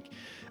earlier this week.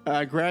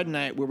 Grad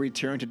Night will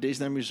return to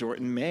Disneyland Resort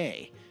in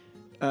May.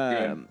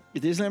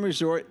 Disneyland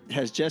Resort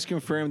has just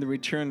confirmed the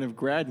return of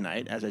Grad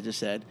Night, as I just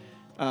said,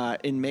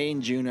 in May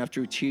and June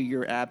after a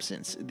 2-year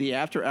absence. The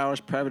after-hours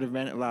private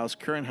event allows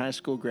current high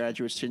school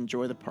graduates to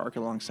enjoy the park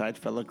alongside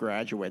fellow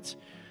graduates.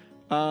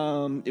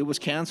 It was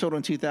canceled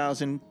in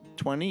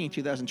 2020 and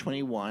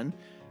 2021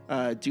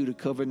 due to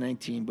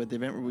COVID-19, but the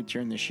event will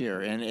return this year.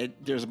 And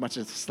there's a bunch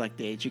of select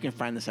dates. You can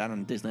find this out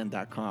on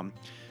Disneyland.com.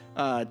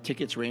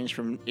 Tickets range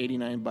from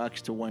 $89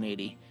 to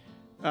 $180.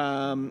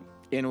 And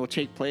it will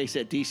take place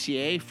at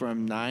DCA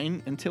from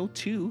 9 until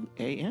 2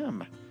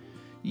 a.m.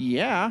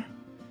 Yeah.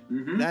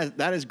 Mm-hmm.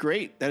 That is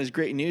great. That is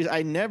great news.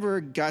 I never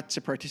got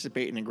to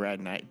participate in a Grad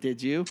Night.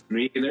 Did you?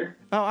 Me either.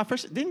 Oh,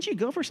 didn't you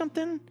go for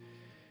something?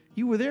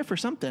 You were there for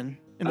something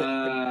in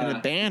a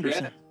band or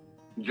something.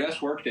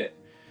 Just worked it.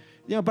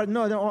 Yeah, but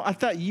no, I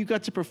thought you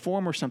got to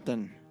perform or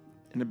something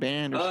in a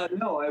band.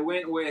 No, I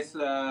went with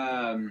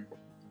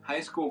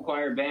high school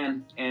choir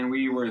band, and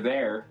we were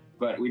there,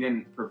 but we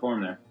didn't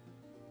perform there.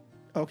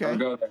 Okay. Or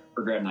go there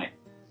for Grad Night.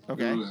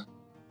 Okay.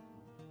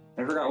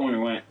 I forgot when we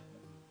went.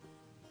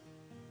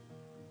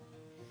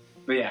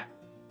 But yeah.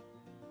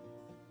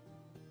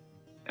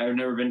 I've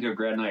never been to a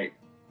Grad Night.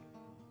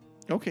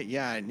 Okay,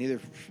 yeah, neither.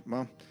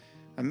 Well,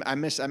 I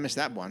missed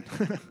that one.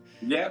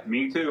 Yeah,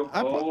 me too.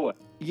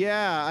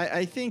 Yeah,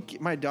 I think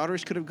my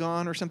daughters could have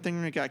gone or something,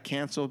 and it got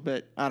canceled,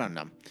 but I don't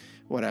know.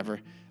 Whatever.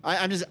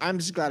 I'm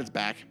just glad it's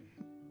back.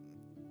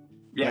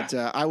 Yeah.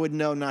 But I would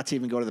know not to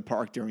even go to the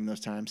park during those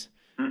times.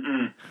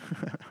 Mm-mm.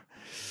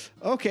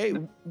 Okay,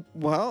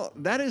 well,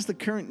 that is the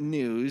current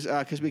news,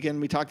 because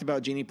we talked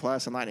about Genie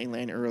Plus and Lightning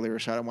Lane earlier,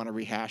 so I don't want to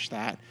rehash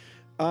that.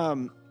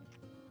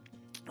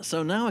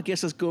 So now I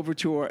guess let's go over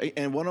to our,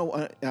 and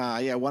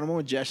 101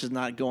 with Jess is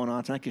not going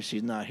on tonight because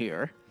she's not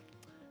here.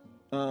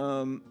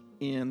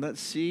 And let's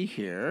see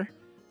here.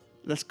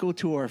 Let's go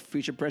to our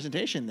feature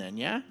presentation then,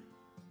 yeah?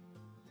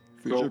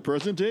 Feature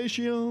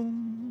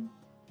presentation.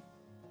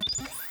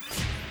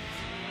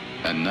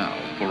 And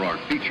now for our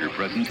feature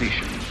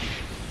presentation.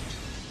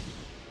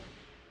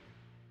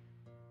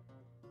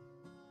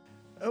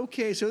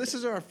 Okay, so this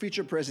is our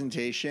feature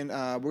presentation.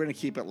 We're going to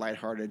keep it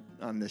lighthearted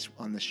on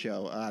the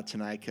show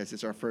tonight because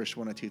it's our first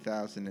one of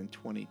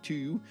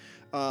 2022.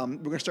 We're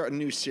going to start a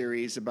new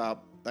series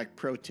about like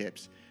pro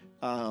tips.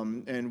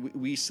 And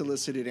we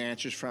solicited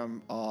answers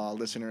from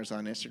listeners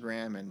on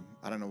Instagram and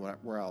I don't know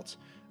where else.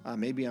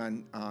 Maybe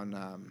on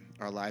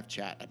our live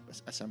chat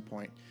at some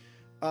point.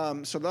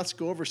 So let's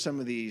go over some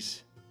of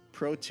these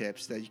pro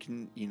tips that you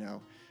can,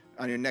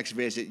 on your next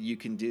visit you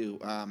can do.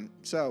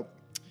 So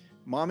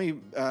Mommy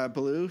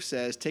Blue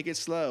says, take it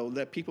slow,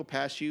 let people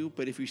pass you,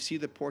 but if you see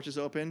the porches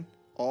open,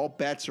 all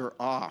bets are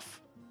off.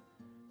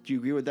 Do you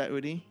agree with that,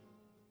 Woody?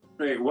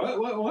 Wait,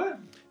 what?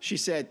 She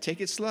said,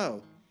 take it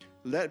slow,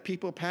 let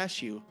people pass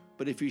you,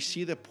 but if you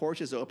see the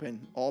porches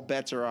open, all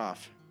bets are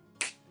off.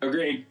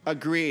 Agreed.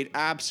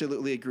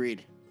 Absolutely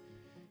agreed.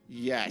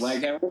 Yes.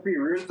 Like, I won't be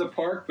rude to the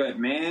park, but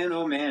man,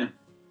 oh man.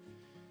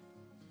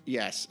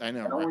 Yes, I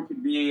know. I don't want to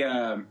be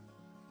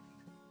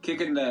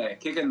kicking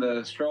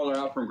the stroller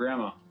out from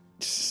Grandma.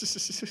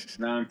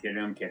 No, I'm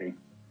kidding.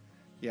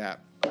 Yeah.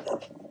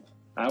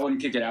 I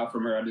wouldn't kick it out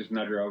from her. I'd just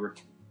nudge her over.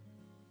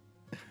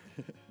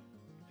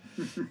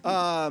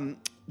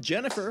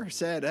 Jennifer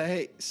said,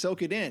 hey,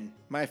 soak it in.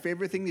 My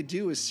favorite thing to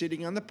do is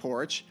sitting on the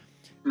porch.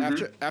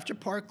 Mm-hmm. After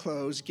park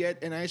close,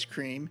 get an ice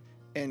cream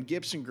and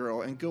Gibson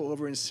Girl and go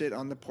over and sit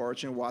on the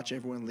porch and watch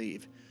everyone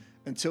leave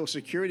until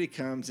security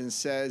comes and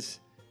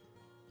says,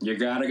 you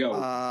gotta go.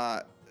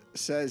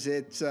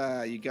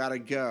 You gotta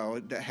go.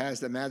 That has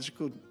the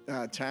magical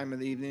time of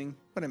the evening.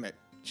 Wait a minute.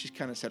 She's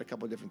kind of said a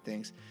couple of different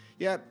things.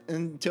 Yep.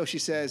 Until she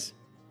says,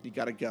 you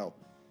gotta go.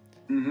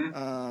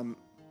 Mm-hmm.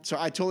 So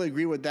I totally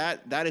agree with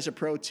that. That is a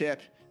pro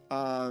tip.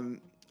 Even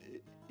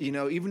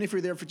if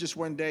you're there for just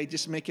one day,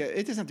 just make it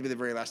doesn't have to be the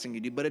very last thing you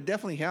do, but it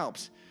definitely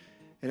helps.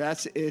 And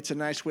it's a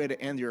nice way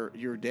to end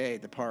your day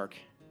at the park.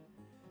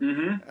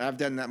 Mm-hmm. I've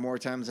done that more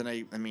times than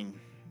I mean,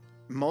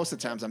 most of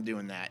the times I'm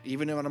doing that,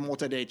 even on a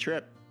multi-day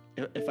trip,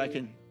 if I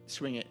can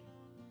swing it.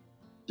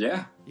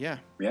 Yeah.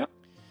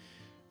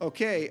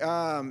 Okay.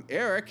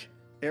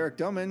 Eric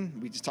Doman,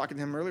 we just talking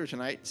to him earlier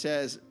tonight,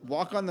 says,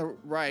 walk on the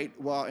right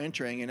while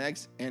entering and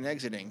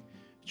exiting.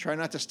 Try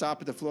not to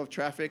stop at the flow of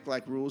traffic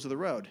like rules of the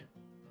road.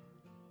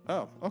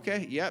 Oh,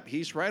 okay. Yep.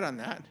 He's right on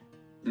that.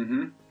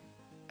 Mm-hmm.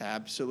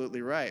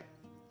 Absolutely right.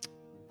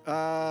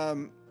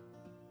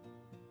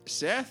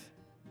 Seth?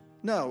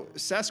 No,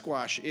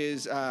 Sasquatch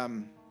is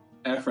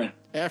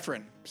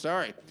Efren.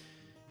 Sorry.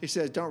 He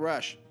says, don't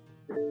rush.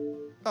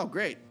 Oh,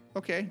 great.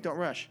 Okay, don't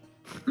rush.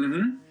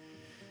 Mm-hmm.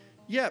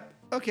 Yep.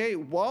 Okay,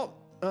 Walt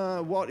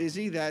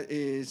Izzy, that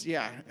is,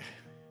 yeah.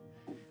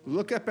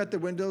 Look up at the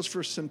windows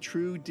for some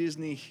true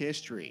Disney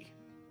history.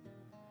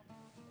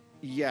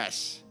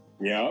 Yes.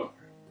 Yep.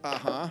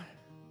 Uh-huh.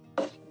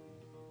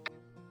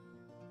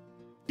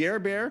 Gare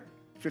Bear,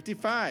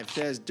 55,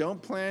 says, don't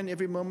plan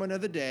every moment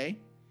of the day.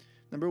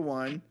 Number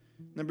 1.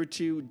 Number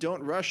 2,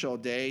 don't rush all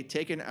day.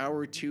 Take an hour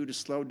or 2 to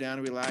slow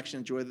down, relax, and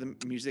enjoy the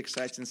music,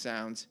 sights, and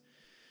sounds.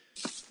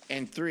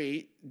 And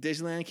 3,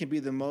 Disneyland can be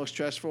the most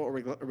stressful or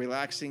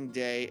relaxing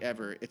day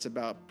ever. It's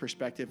about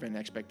perspective and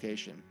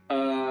expectation.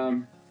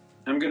 I'm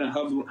going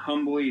to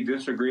humbly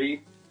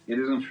disagree. It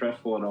isn't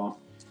stressful at all.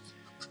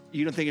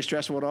 You don't think it's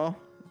stressful at all?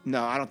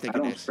 No, I don't think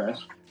it is.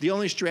 Stress. The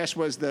only stress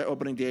was the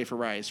opening day for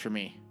Rise for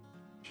me.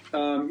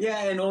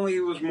 Yeah, and only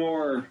it was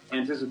more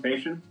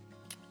anticipation.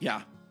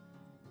 Yeah.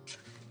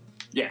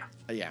 Yeah.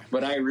 Yeah.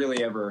 But I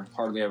hardly ever,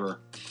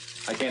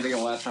 I can't think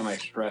of the last time I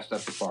stressed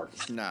at the park.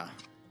 No.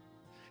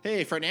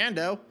 Hey,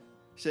 Fernando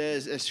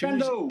says, as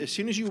soon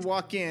as you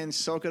walk in,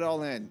 soak it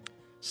all in.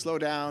 Slow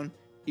down,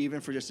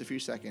 even for just a few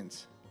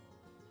seconds.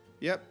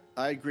 Yep,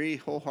 I agree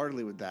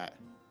wholeheartedly with that.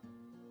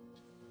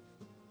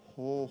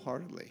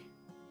 Wholeheartedly.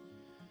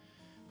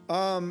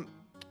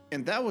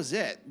 And that was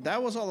it.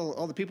 That was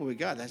all the people we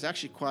got. That's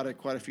actually quite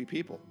a few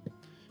people.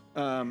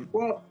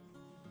 Well,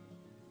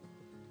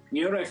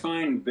 you know what I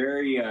find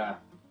very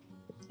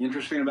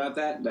interesting about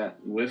that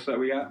list that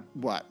we got?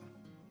 What?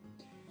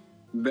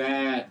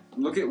 That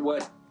look at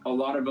what a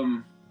lot of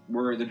them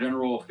were the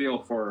general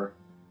feel for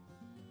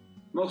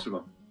most of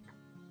them.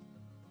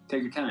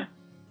 Take your time.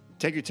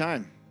 Take your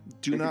time.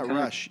 Do not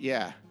rush.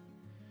 Yeah.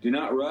 Do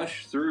not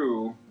rush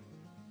through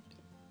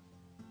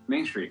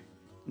Main Street.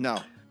 No.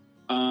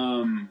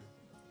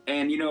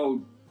 And you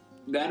know,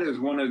 that is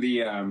one of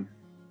the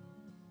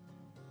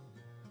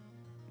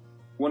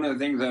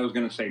things I was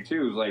going to say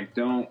too is like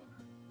don't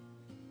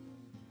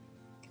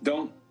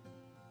go,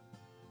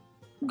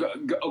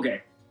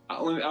 okay.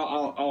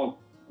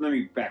 Let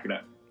me back it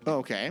up.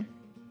 Okay.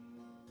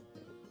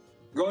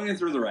 Going in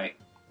through the right.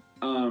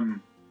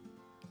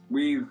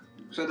 We've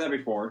said that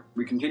before.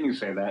 We continue to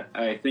say that.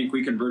 I think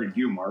we converted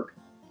you, Mark.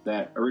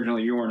 That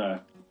originally you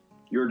were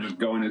just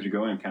going as you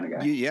go in kind of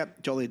guy.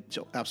 Yep, totally,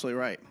 absolutely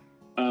right.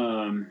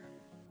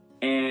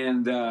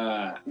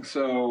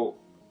 So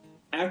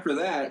after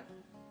that,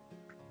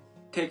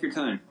 take your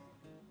time.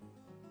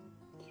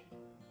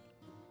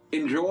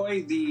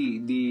 Enjoy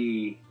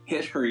the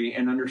history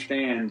and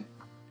understand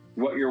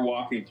what you're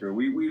walking through.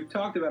 We've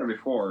talked about it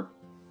before,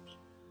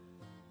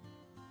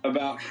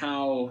 about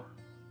how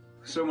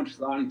so much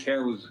thought and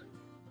care was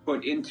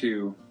put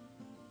into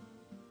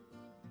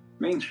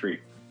Main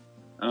Street.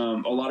 A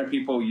lot of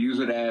people use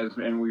it as,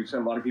 and we've said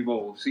a lot of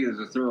people see it as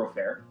a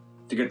thoroughfare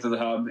to get to the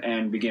hub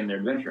and begin their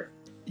adventure.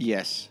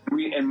 Yes.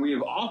 We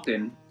have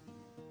often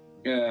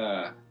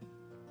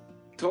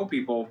told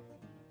people,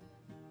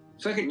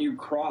 second you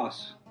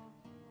cross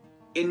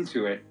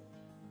into it,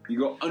 you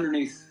go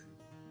underneath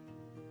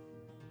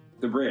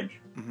the bridge.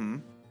 Mm-hmm.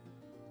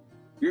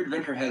 Your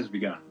adventure has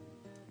begun.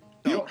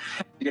 You don't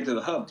have to get to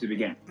the hub to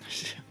begin.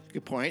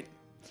 Good point.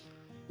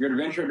 Your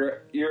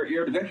adventure,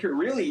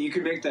 really, you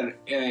could make that.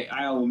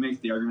 I will make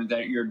the argument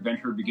that your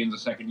adventure begins the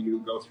second you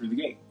go through the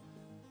gate.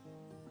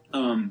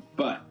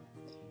 But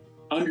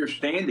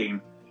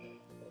understanding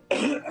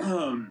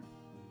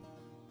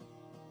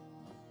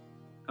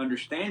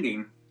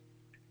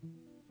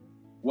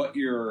what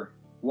you're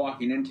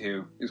walking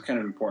into is kind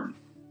of important.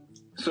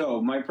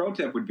 So my pro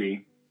tip would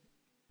be,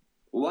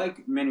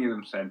 like many of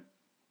them said,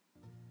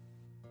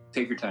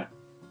 take your time.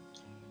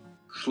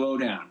 Slow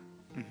down.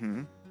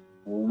 Mm-hmm.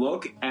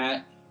 Look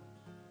at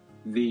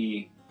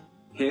the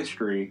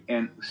history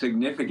and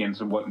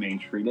significance of what Main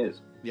Street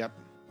is. Yep.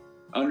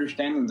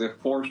 Understanding the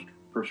forced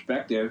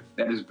perspective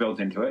that is built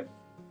into it.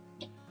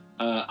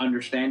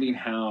 Understanding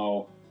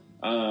how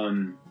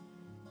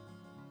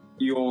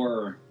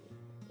your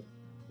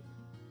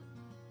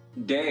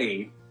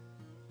day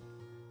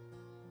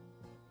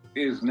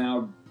is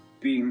now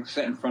being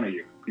set in front of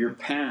you. Your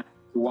path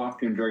to walk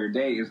to enjoy your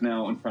day is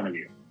now in front of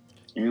you.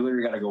 And you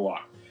literally got to go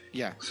walk.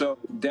 Yeah. So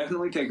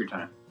definitely take your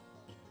time.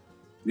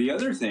 The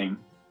other thing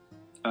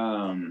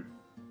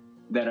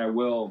that I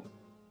will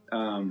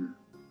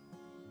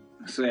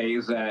say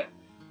is that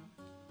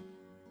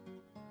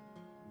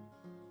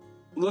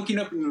looking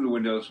up into the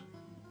windows,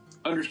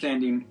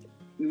 understanding,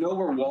 know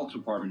where Walt's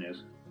apartment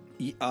is.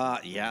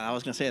 Yeah, I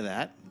was going to say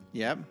that.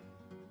 Yep.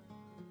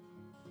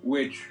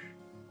 Which,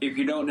 if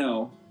you don't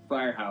know,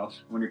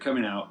 Firehouse, when you're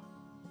coming out,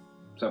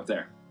 it's up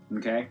there.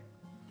 Okay?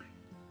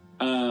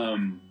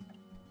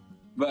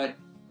 But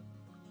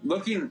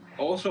looking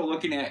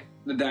at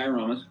the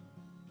dioramas,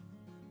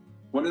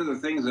 one of the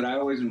things that I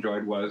always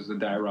enjoyed was the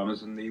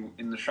dioramas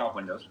in the shop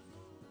windows.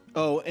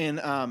 Oh, and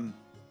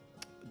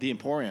the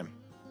Emporium.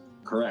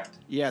 Correct.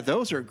 Yeah,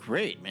 those are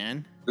great,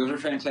 man. Those are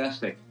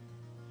fantastic.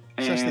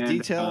 Just the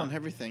detail and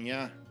everything,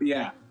 yeah.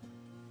 Yeah.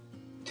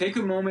 Take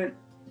a moment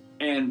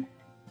and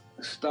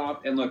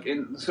stop and look.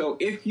 And so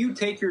if you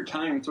take your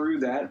time through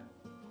that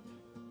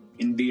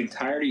in the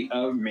entirety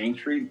of Main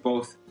Street,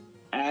 both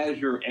as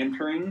you're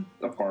entering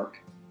the park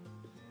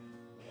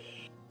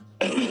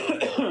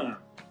and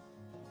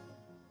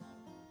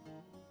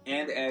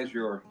as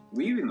you're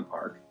leaving the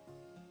park,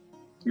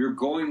 you're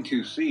going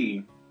to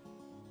see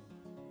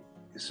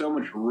so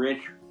much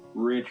rich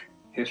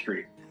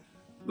history.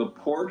 The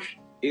porch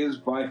is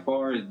by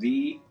far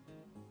the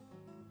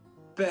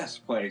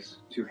best place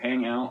to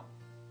hang out,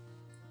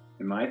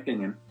 in my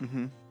opinion,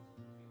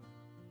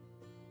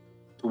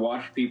 to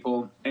watch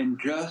people and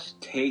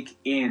just take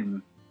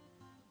in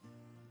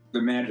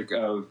the magic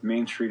of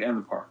Main Street and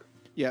the park.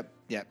 Yep.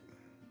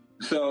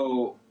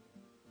 So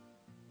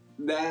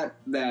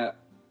the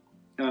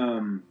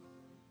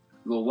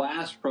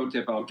last pro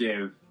tip I'll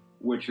give,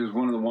 which is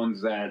one of the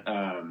ones that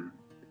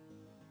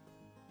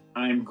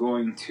I'm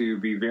going to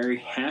be very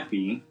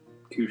happy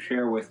to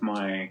share with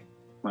my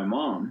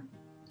mom.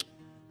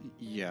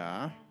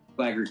 Yeah.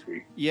 Flag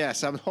retreat.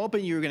 Yes, I'm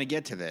hoping you were going to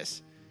get to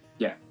this.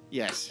 Yeah.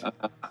 Yes.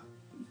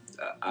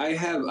 I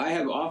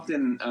have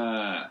often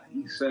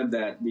said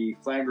that the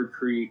flag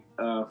retreat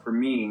for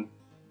me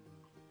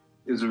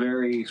is a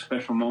very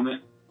special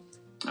moment,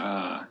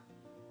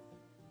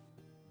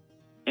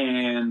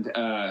 and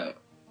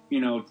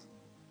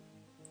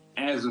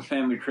as the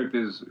family trip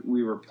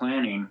we were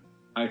planning,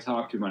 I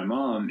talked to my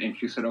mom, and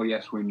she said, "Oh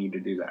yes, we need to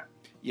do that."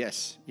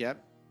 Yes.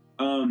 Yep.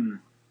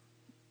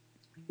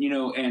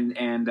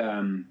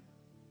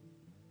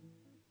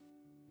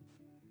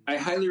 I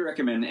highly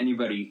recommend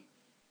anybody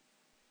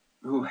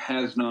who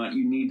has not,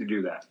 you need to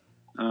do that.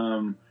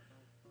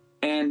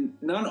 And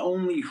not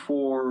only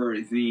for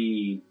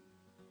the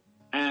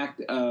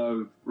act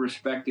of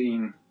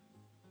respecting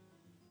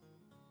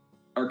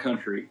our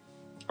country,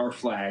 our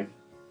flag,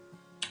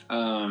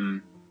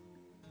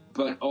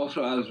 but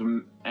also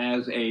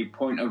as a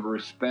point of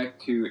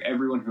respect to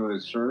everyone who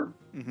has served,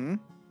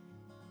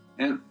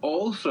 and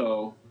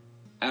also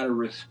out of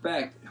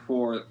respect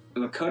for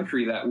the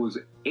country that was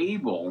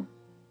able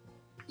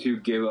to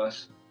give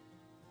us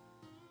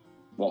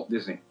Walt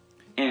Disney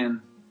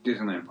and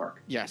Disneyland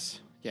Park.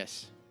 Yes.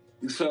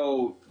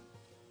 So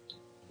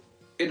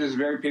it is a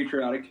very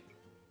patriotic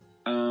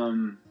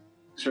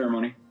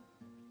ceremony,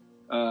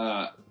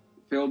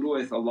 filled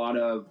with a lot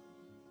of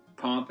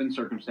pomp and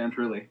circumstance,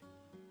 really.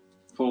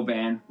 Full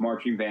band,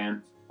 marching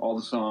band, all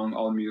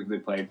the music they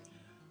played.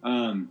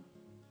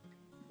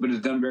 But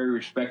it's done very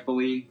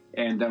respectfully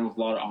and done with a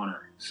lot of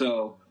honor.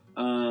 So,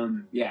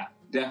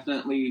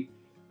 definitely.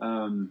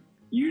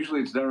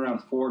 Usually it's done around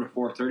 4 to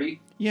 4:30.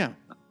 Yeah.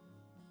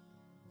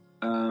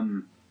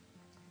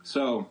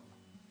 So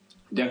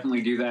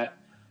definitely do that.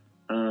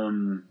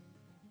 And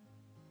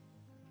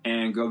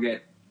go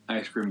get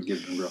ice cream and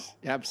give them a grill.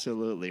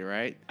 Absolutely,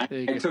 right? I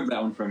took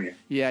that one from you.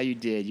 Yeah, you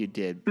did. You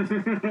did.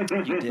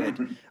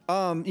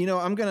 I'm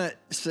going to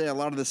say a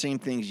lot of the same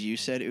things you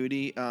said,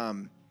 Udi.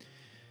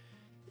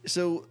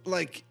 So,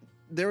 like,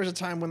 there was a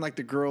time when, like,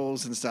 the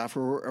girls and stuff,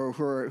 or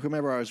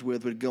whomever I was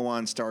with, would go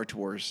on Star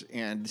Tours.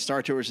 And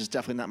Star Tours is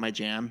definitely not my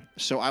jam.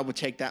 So I would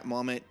take that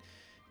moment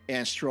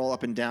and stroll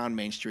up and down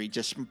Main Street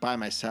just by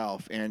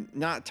myself and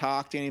not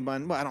talk to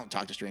anyone. Well, I don't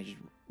talk to strangers,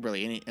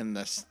 really,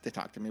 unless they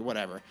talk to me,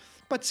 whatever.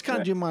 But just kind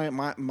of do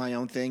my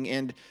own thing.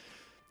 And,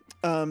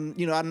 I'm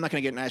not going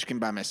to get an ice cream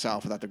by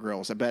myself without the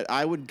girls. But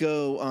I would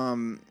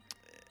go...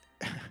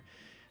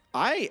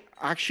 I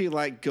actually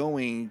like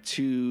going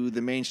to the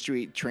Main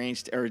Street train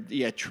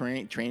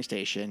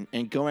station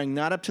and going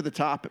not up to the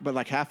top, but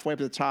like halfway up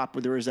to the top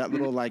where there is that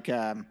little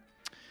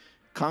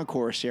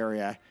concourse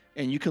area,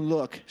 and you can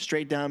look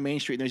straight down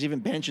Main Street. And there's even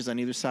benches on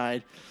either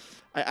side.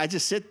 I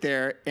just sit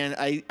there and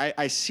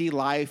I see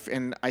life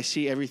and I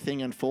see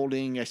everything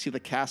unfolding. I see the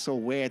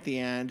castle way at the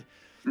end.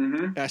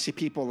 I see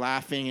people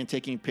laughing and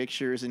taking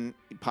pictures and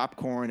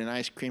popcorn and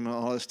ice cream and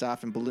all this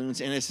stuff and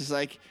balloons. And it's just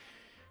like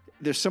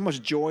there's so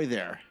much joy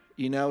there.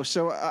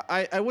 So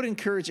I would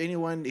encourage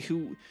anyone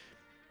who,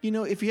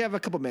 if you have a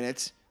couple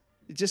minutes,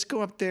 just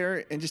go up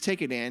there and just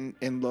take it in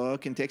and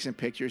look and take some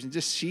pictures and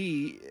just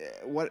see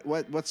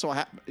what's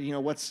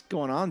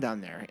going on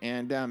down there.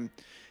 And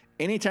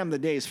any time of the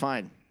day is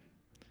fine,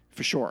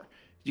 for sure.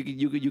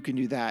 You can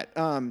do that.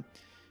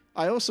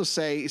 I also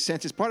say,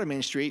 since it's part of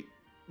Main Street,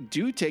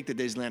 do take the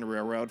Disneyland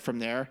Railroad from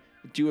there,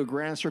 do a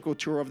grand circle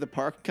tour of the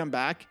park, come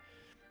back,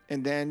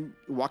 and then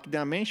walk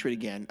down Main Street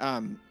again.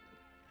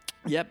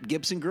 Yep,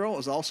 Gibson Grill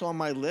is also on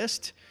my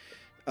list.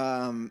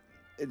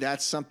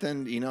 That's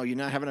something, you're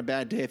not having a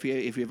bad day if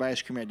you have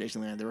ice cream at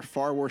Disneyland. There are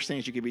far worse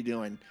things you could be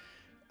doing.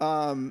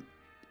 And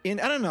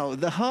I don't know,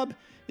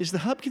 is the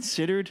Hub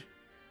considered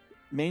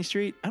Main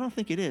Street? I don't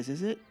think it is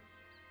it?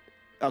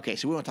 Okay,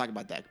 so we won't talk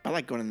about that. I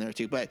like going in there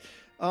too, but...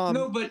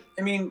 no, but,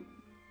 I mean,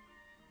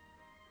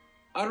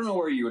 I don't know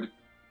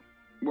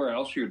where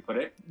else you would put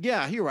it.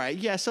 Yeah, you're right.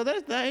 Yeah, so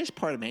that is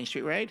part of Main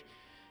Street, right?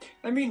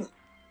 I mean,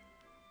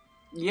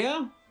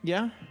 yeah.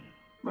 Yeah?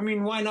 I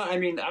mean, why not? I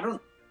mean, I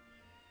don't.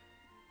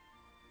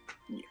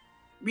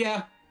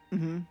 Yeah.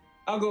 Mm-hmm.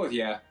 I'll go with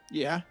yeah.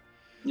 Yeah.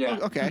 Yeah.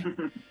 Oh, okay.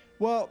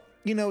 Well,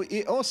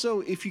 it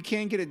also, if you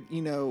can get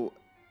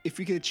if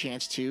you get a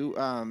chance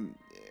to,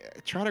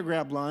 try to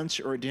grab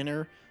lunch or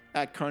dinner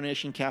at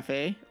Carnation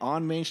Cafe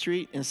on Main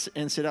Street and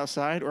sit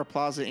outside, or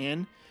Plaza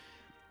Inn.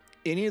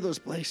 Any of those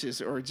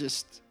places are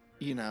just,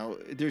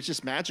 they're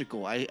just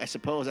magical. I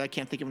suppose I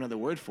can't think of another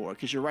word for it,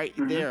 because you're right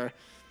there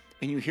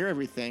and you hear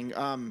everything.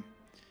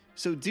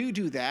 So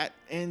do that.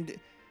 And,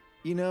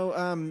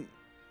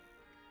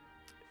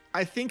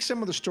 I think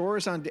some of the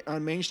stores on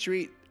Main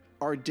Street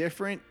are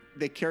different.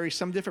 They carry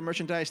some different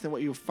merchandise than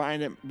what you'll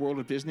find at World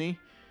of Disney.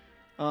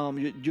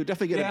 You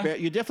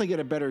definitely get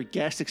a better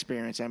guest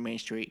experience on Main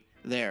Street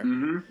there.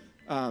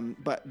 Mm-hmm.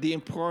 But the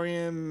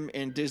Emporium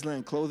and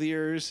Disneyland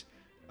Clothiers,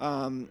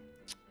 and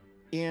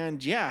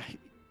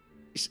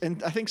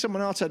I think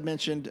someone else had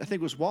mentioned, I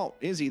think it was Walt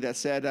Izzy, that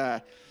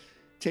said,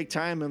 take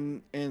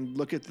time and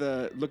look at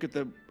the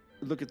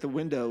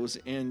windows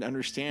and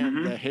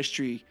understand the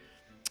history.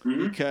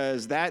 Mm-hmm.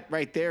 Because that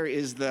right there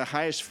is the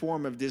highest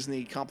form of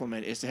Disney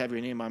compliment, is to have your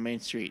name on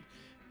Main Street.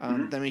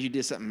 That means you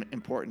did something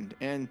important.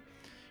 And,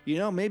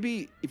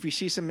 maybe if you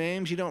see some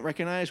names you don't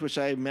recognize, which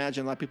I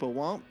imagine a lot of people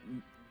won't,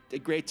 a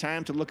great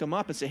time to look them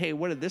up and say, hey,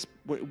 what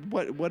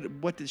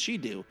did she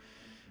do?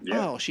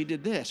 Yeah. Oh, she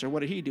did this. Or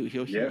what did he do?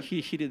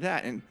 He did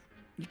that. And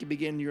you can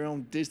begin your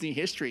own Disney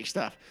history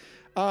stuff.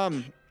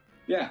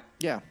 Yeah.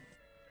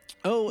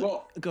 Oh,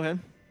 well, go ahead.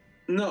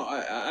 No,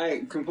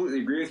 I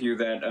completely agree with you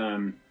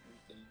that,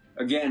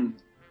 again,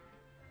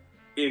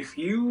 if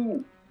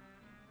you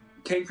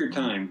take your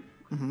time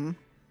and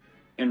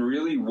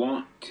really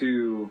want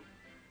to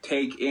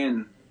take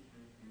in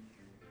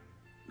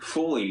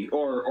fully,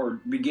 or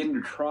begin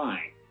to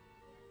try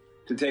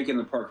to take in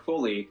the park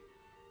fully,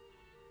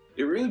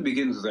 it really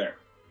begins there.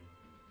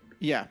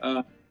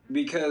 Yeah.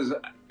 Because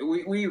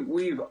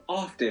we've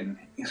often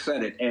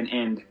said it,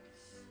 and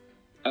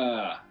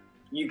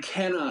you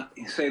cannot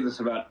say this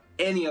about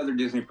any other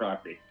Disney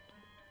property.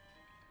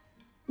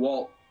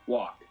 Walt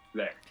walked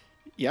there.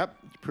 Yep.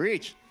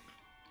 Preach.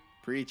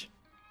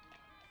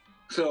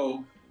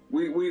 So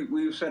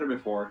we've said it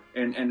before,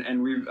 and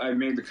I've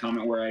made the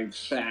comment where I've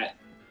sat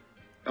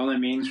on the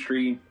Main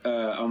Street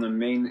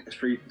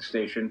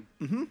station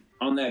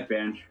on that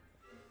bench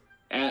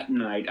at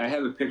night. I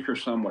have a picture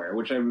somewhere,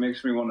 which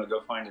makes me want to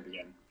go find it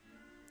again.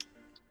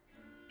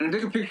 And I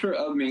took a picture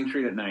of Main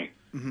Street at night.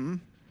 Mm-hmm.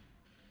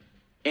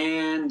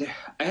 And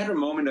I had a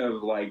moment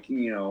of, like,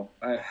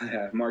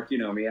 Mark, you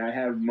know me.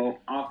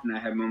 Often I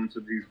have moments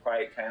of these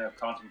quiet kind of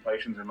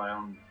contemplations in my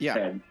own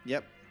head.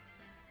 Yep.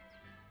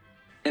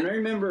 And I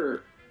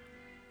remember,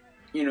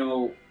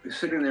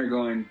 sitting there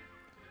going,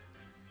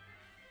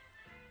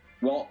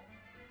 Walt,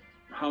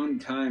 how many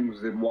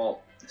times did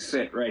Walt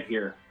sit right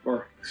here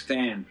or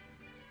stand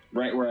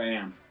right where I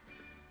am,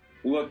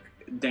 look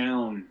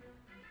down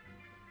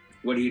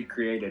what he had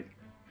created,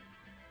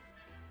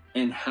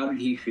 and how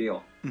did he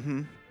feel?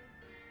 Mm-hmm.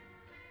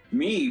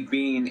 Me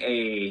being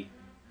a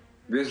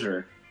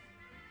visitor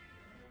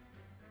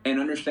and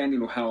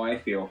understanding how I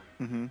feel,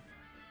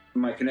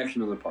 my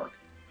connection to the park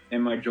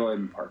and my joy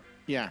in the park.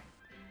 Yeah.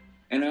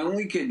 And I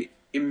only could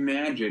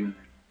imagine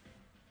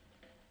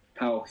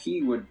how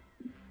he would,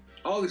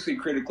 obviously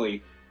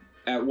critically,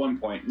 at one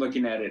point,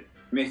 looking at it,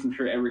 making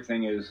sure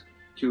everything is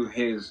to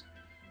his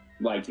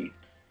liking.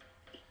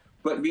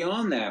 But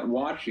beyond that,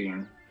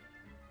 watching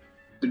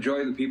the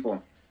joy of the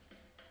people,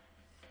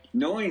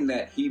 knowing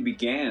that he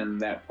began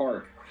that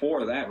park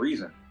for that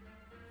reason.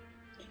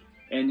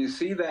 And you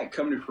see that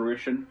come to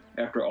fruition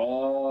after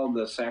all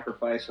the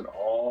sacrifice and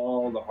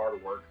all the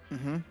hard work,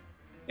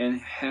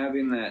 and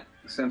having that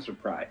sense of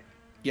pride.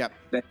 Yep.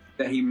 That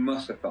he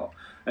must have felt.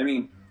 I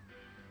mean,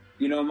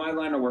 in my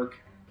line of work,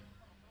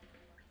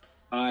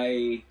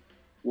 I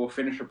will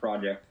finish a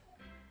project.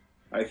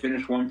 I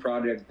finished one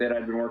project that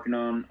I'd been working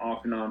on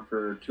off and on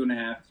for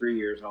 2.5, 3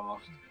 years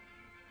almost,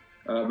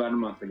 about a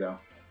month ago.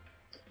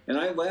 And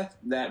I left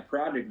that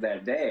project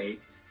that day,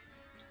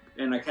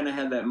 and I kind of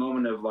had that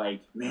moment of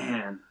like,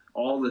 man,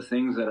 all the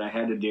things that I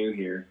had to do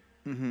here,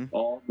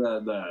 all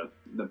the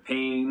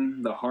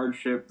pain, the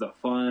hardship, the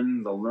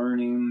fun, the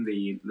learning,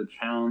 the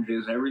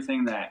challenges,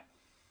 everything that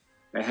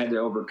I had to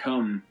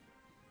overcome.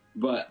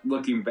 But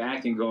looking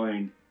back and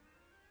going,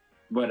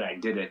 but I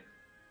did it.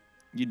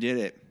 You did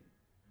it.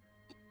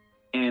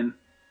 And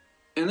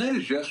that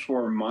is just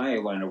for my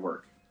line of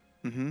work.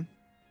 Then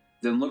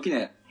looking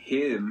at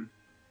him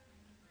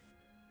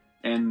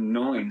and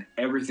knowing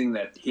everything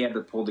that he had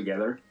to pull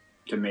together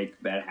to make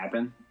that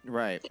happen.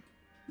 Right.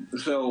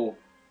 So,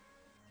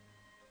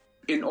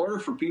 in order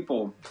for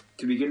people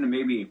to begin to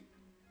maybe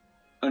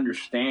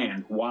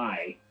understand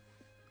why,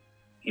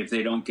 if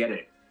they don't get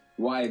it,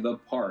 why the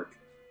park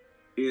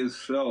is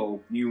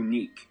so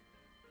unique,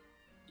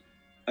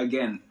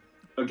 again,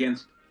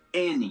 against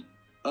any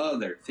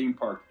other theme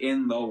park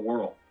in the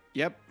world.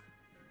 Yep.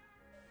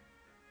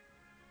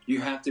 You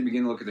have to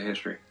begin to look at the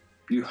history.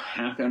 You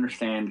have to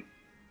understand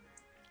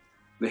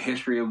the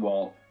history of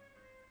Walt,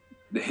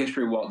 the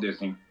history of Walt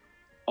Disney,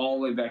 all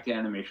the way back to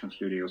animation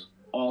studios,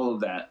 all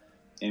of that.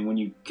 And when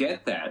you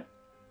get that,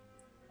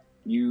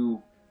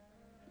 you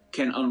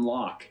can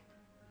unlock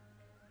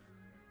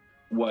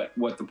what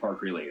the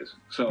park really is.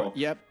 So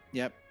Yep.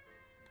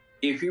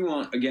 if you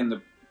want,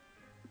 again,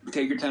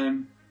 take your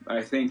time.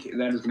 I think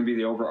that is going to be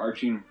the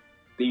overarching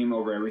theme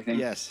over everything.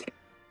 Yes. Take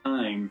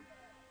time.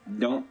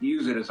 Don't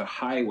use it as a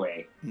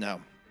highway.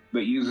 No.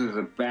 But use it as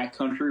a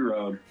backcountry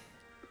road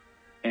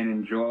and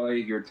enjoy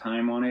your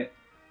time on it.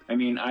 I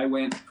mean, I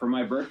went for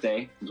my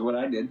birthday, is what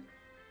I did.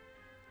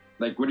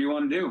 Like, what do you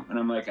want to do? And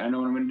I'm like, I know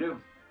what I'm going to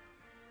do.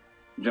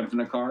 Jumped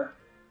in a car.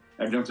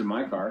 I jumped in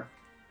my car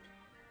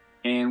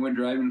and went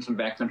driving some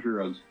backcountry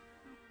roads.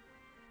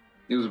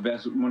 It was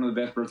one of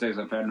the best birthdays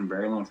I've had in a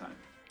very long time.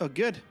 Oh,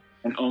 good.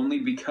 And only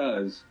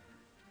because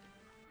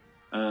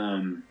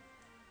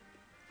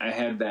I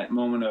had that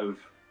moment of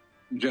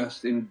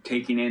just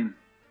taking in,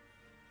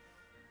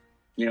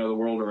 the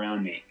world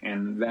around me.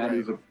 And that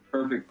is a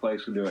perfect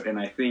place to do it. And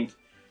I think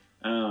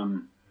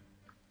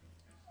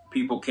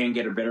people can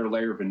get a better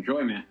layer of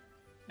enjoyment.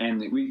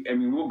 And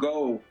we'll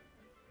go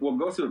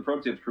through the pro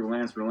tips through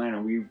Lance for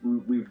Atlanta.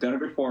 We've done it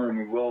before, and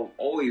we will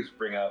always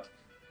bring up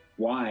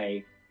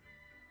why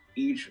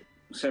each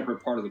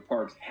separate part of the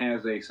park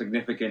has a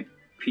significant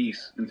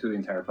piece into the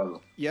entire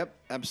puzzle. Yep,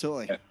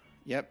 absolutely.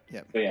 Yep.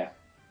 So, yeah.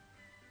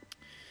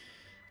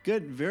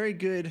 Good, very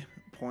good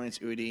points,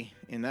 Udi.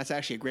 And that's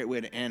actually a great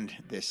way to end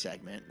this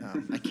segment.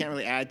 I can't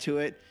really add to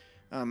it,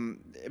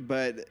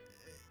 but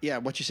yeah,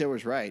 what you said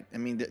was right. I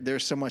mean,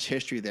 there's so much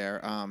history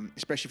there,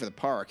 especially for the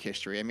park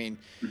history. I mean,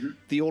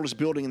 the oldest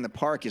building in the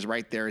park is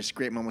right there. It's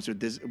great moments with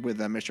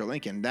Mr.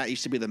 Lincoln. That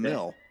used to be the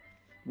mill.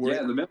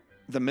 The mill.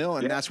 The mill,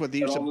 and that's what they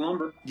used to.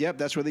 Lumber. Yep,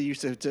 that's where they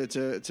used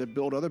to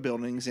build other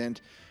buildings. And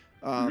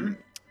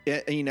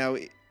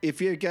if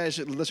you guys,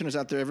 listeners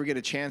out there, ever get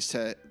a chance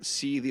to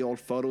see the old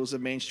photos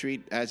of Main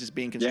Street as it's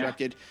being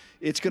constructed,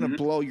 it's going to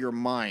blow your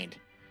mind.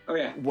 Oh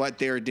yeah, what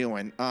they're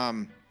doing.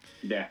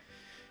 Yeah.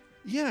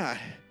 Yeah.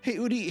 Hey,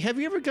 Udi, have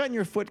you ever gotten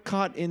your foot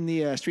caught in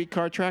the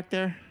streetcar track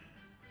there?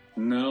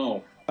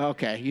 No.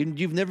 Okay.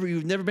 You've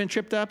never been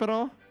tripped up at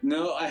all?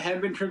 No, I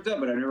have been tripped up,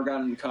 but I've never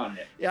gotten caught in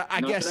it. Yeah,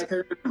 I guess. That I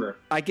can remember.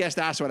 I guess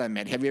that's what I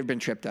meant. Have you ever been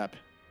tripped up?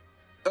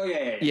 Oh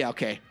yeah. Yeah.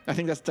 Okay. I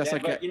think that's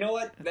like. But you know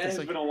what? That has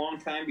been a long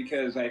time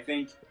because I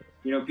think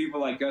people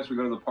like us, we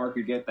go to the park,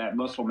 we get that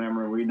muscle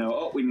memory. We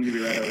know, we need to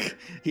be right over here.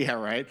 Yeah.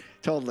 Right.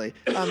 Totally.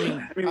 I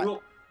mean,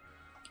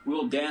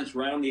 we'll dance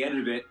right on the edge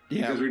of it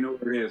because we know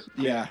where it is.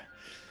 Yeah.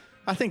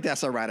 I think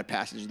that's a rite of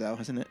passage, though,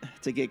 isn't it?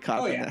 To get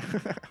caught in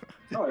that.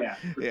 Oh, yeah.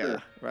 Yeah,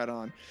 sure. right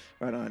on.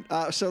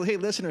 So, hey,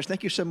 listeners,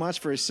 thank you so much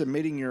for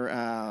submitting your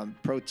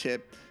pro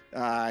tip.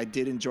 I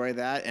did enjoy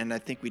that, and I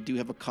think we do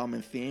have a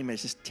common theme.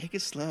 It's just take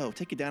it slow.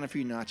 Take it down a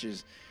few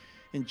notches.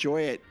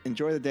 Enjoy it.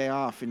 Enjoy the day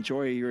off.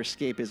 Enjoy your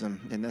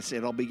escapism, and that's it.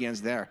 It all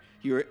begins there.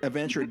 Your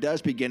adventure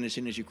does begin as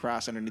soon as you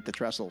cross underneath the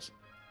trestles.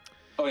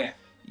 Oh, yeah.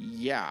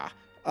 Yeah.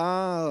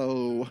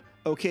 Oh,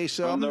 okay,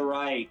 so... On the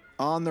right.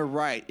 On the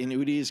right, and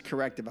Udi is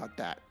correct about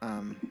that.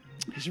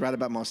 He's right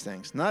about most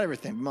things. Not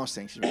everything, but most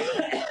things he's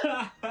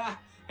right about.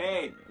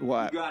 Hey,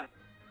 what? You got it.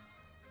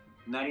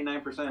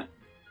 99%.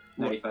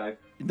 95.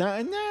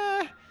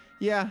 Nah.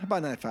 Yeah,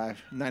 about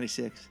 95,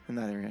 96 in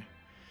that area.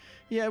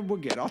 Yeah, we're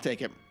good. I'll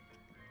take it.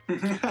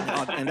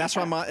 And that's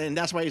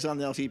why he's on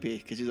the LTP,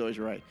 because he's always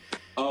right.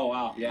 Oh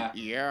wow, yeah.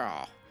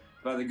 Yeah.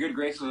 By the good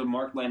graces of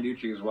Mark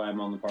Landucci is why I'm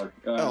on the park.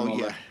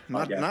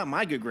 Not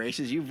my good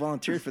graces. You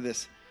volunteered for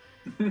this.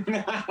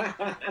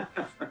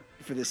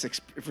 for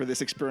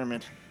this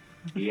experiment.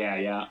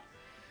 Yeah.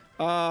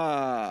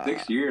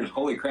 6 years.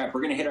 Holy crap!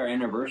 We're gonna hit our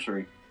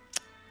anniversary.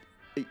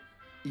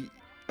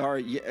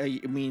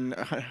 You mean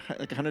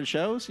like 100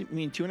 shows? You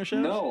mean 200 shows?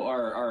 No,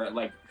 our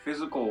like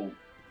physical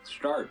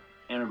start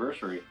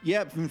anniversary.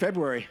 Yeah, from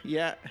February.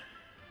 Yeah.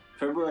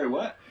 February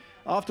what?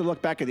 I'll have to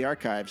look back at the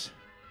archives.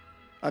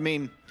 I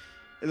mean,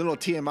 a little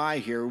TMI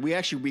here. We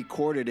actually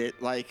recorded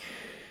it like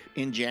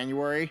in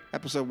January,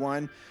 episode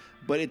 1,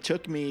 but it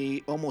took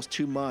me almost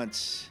 2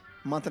 months,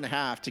 month and a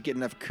half, to get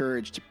enough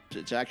courage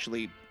to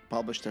actually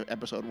publish the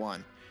episode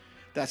 1.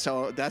 That's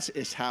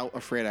how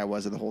afraid I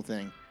was of the whole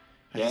thing.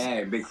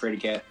 Yeah, big fraidy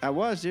cat. I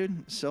was,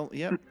 dude. So,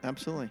 yep,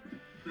 absolutely.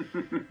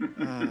 We're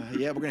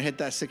gonna hit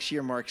that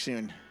 6-year mark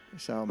soon.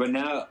 So, but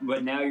now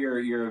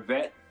you're a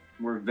vet.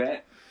 We're a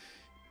vet.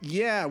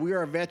 Yeah, we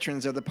are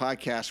veterans of the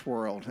podcast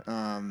world.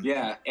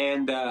 Yeah,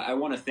 and I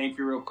want to thank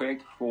you real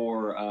quick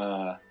for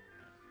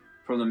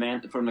from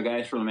the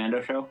guys from the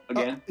Mando show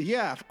again.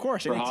 Yeah, of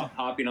course. For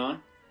hopping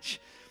on.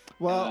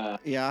 Well,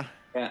 yeah.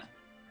 Yeah,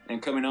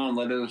 and coming on,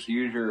 let us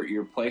use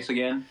your place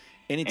again.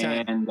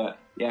 Anytime. And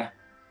yeah,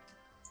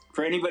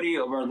 for anybody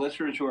of our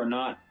listeners who are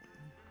not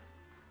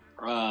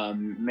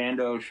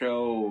Mando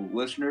show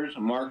listeners,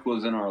 Mark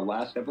was in our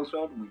last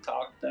episode and we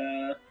talked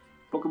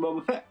Book of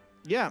Boba Fett.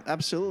 Yeah,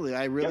 absolutely.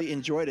 I really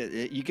enjoyed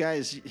it. You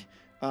guys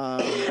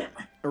are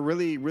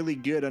really, really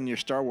good on your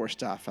Star Wars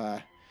stuff.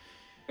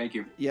 Thank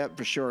you. Yeah,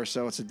 for sure.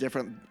 So it's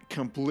a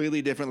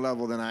completely different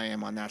level than I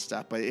am on that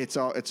stuff, but it's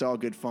all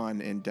good fun.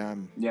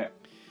 And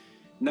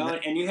No,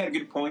 and you had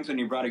good points, and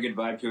you brought a good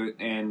vibe to it,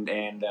 and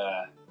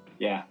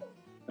yeah.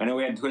 I know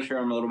we had to twist your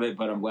arm a little bit,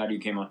 but I'm glad you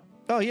came on.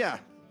 Oh, yeah.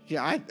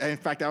 Yeah, in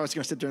fact, I was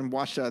going to sit there and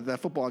watch the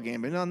football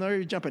game, but no,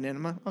 you're jumping in.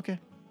 I'm like, okay,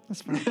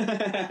 that's fine.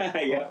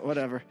 Yeah.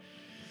 Whatever.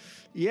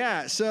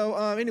 Yeah, so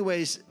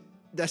anyways,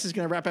 this is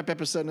going to wrap up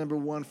episode number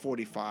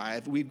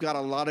 145. We've got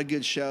a lot of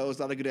good shows,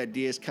 a lot of good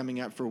ideas coming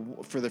up for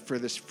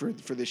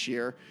this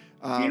year.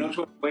 You know what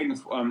I'm waiting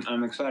for?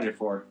 I'm excited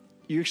for.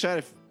 You're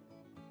excited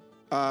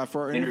for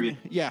our interview?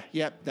 Interview.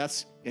 Yeah,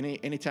 that's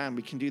anytime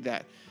we can do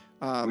that.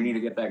 We need to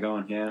get that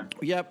going, yeah.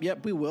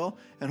 Yep, we will.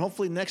 And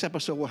hopefully next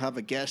episode we'll have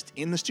a guest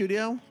in the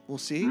studio. We'll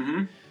see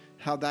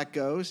how that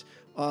goes.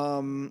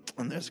 And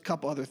there's a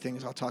couple other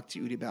things I'll talk to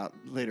Udi about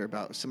later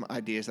about some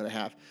ideas that I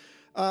have.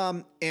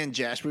 And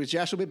Jess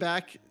will be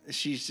back.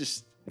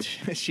 She's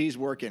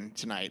working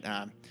tonight,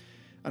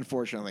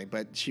 unfortunately,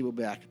 but she will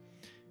be back.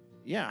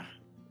 Yeah.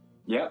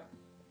 Yep.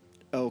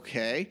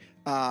 Okay.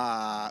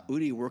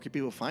 Udi, where can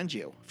people find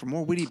you for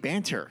more witty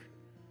banter?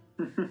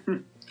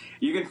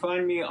 You can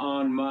find me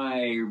on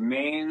my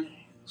main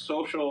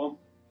social,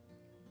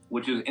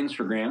 which is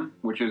Instagram,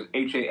 which is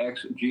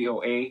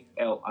HAXGOALIE,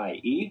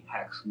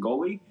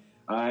 Haxgoalie.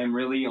 I'm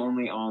really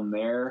only on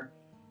there.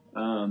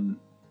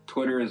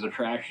 Twitter is a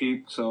trash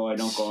heap, so I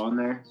don't go on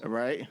there. All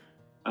right.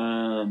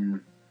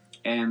 And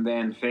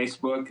then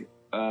Facebook,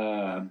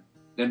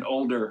 an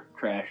older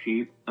trash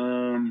heap.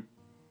 So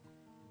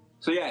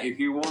yeah, if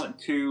you want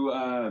to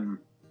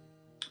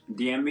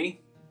DM me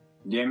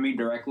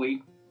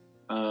directly.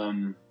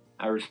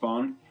 I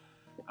respond.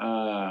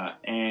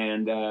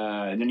 And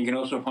then you can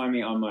also find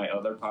me on my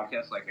other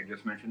podcast, like I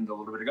just mentioned a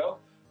little bit ago,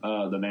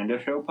 the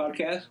Manda Show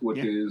podcast, which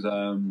is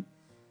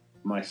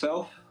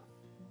myself,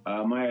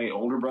 my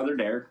older brother,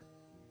 Derek.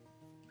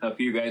 A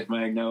few guys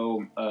might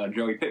know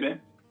Joey Pittman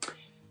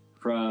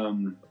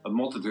from a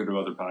multitude of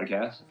other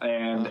podcasts.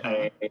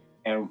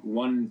 And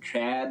one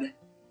Chad,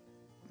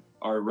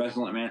 our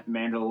resident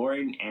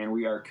Mandalorian, and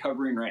we are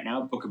covering right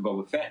now Book of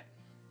Boba Fett.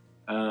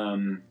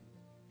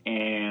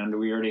 And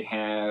we already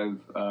have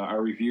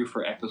our review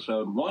for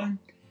episode 1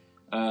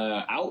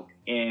 out,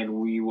 and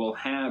we will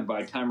have,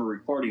 by time of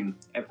recording,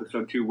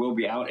 episode 2 will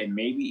be out, and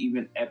maybe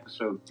even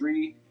episode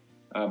 3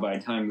 by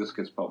the time this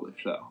gets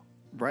published. So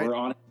we're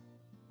on it.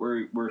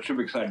 We're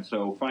super excited.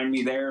 So find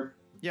me there.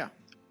 Yeah.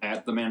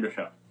 At the Manda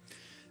Show.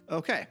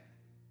 Okay.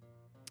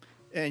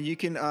 And you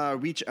can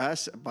reach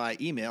us by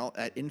email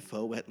at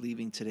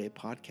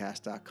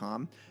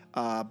info@leavingtodaypodcast.com.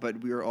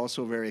 But we are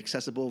also very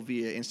accessible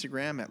via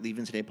Instagram at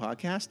Leaving Today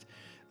Podcast.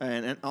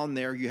 And on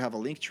there, you have a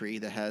link tree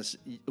that has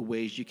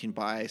ways you can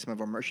buy some of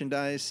our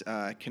merchandise,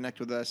 connect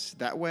with us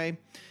that way.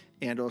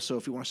 And also,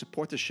 if you want to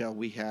support the show,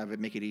 we have it,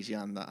 make it easy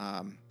on the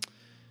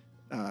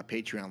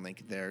Patreon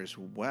link there as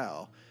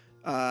well.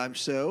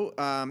 So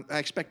I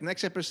expect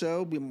next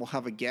episode we will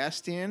have a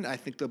guest in. I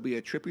think there'll be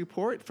a trip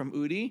report from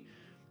Udi.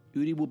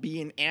 Udi will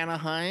be in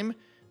Anaheim.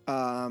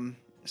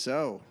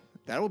 So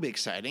that will be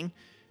exciting.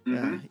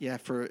 Mm-hmm.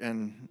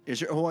 Is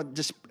there? I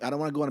don't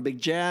want to go on a big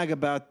jag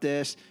about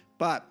this,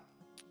 but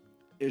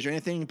is there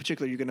anything in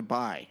particular you're going to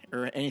buy,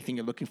 or anything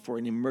you're looking for,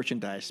 any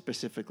merchandise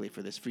specifically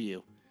for this for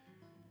you?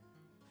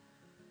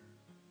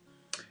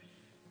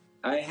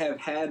 I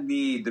have had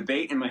the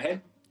debate in my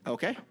head.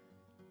 Okay.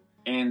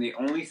 And the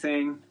only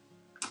thing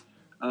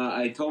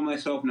I told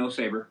myself, no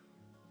saber.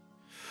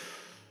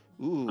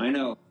 Ooh. I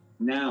know.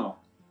 Now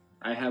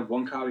I have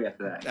one caveat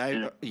to that.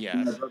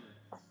 Yes.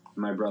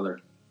 My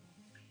brother.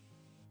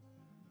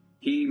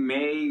 He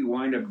may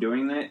wind up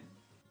doing that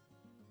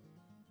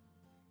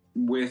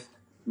with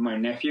my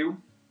nephew.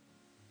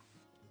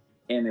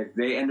 And if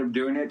they end up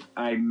doing it,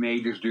 I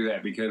may just do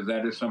that, because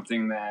that is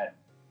something that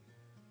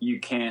you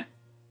can't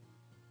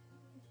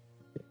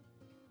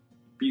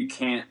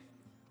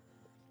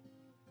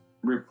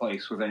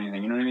replace with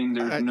anything. You know what I mean?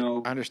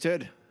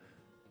 Understood.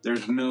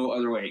 There's no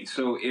other way.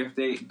 So if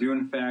they do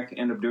in fact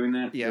end up doing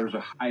that, there's a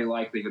high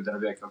likelihood that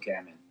I'll be like, okay,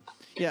 I'm in.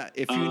 Yeah,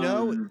 if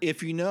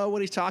you know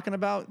what he's talking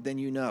about, then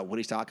you know what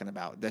he's talking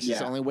about. That's just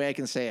the only way I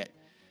can say it.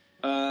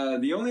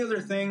 The only other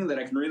thing that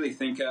I can really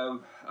think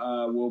of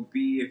will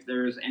be if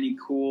there's any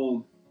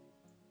cool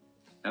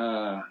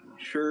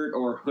shirt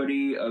or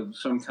hoodie of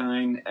some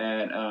kind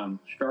at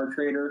Star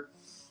Trader,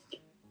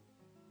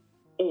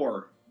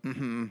 or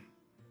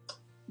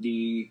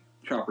the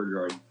Chopper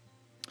droid.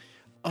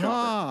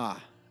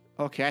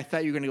 Okay. I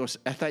thought you were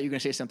gonna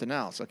say something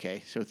else.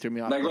 Okay, so it threw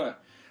me off. Like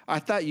what? I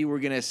thought you were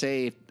gonna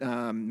say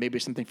maybe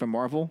something from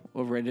Marvel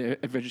over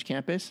at Avengers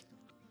Campus.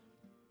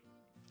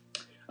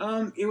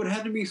 It would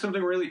have to be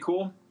something really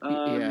cool.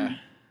 I've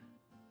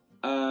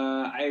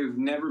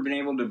never been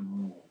able to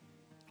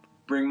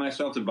bring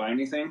myself to buy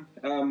anything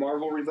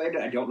Marvel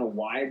related. I don't know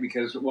why,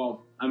 because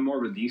I'm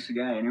more of a DC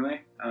guy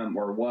anyway,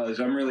 or was.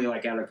 I'm really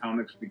out of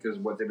comics because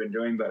of what they've been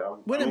doing.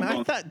 But wait a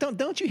minute, I thought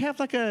don't you have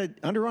like a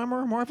Under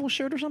Armour Marvel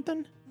shirt or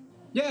something?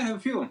 Yeah, I have a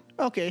few of them.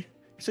 Okay,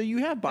 so you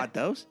have bought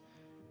those.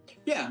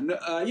 Yeah,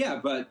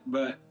 but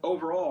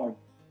overall,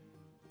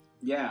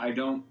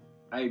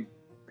 I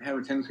have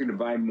a tendency to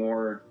buy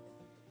more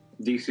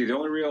DC. The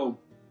only real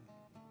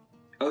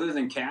other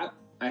than Cap,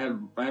 I have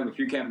a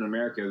few Captain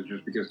Americas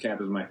just because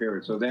Cap is my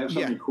favorite. So if they have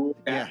something cool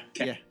Cap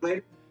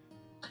related.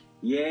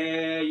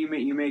 Yeah, you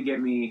may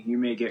get me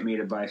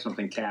to buy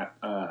something Cap.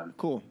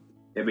 Cool.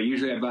 Yeah, but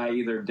usually I buy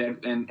either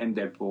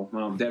Deadpool.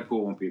 Well,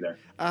 Deadpool won't be there.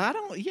 I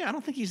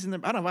don't think he's in the.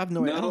 I have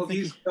no idea. No,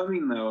 he's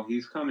coming though.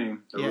 He's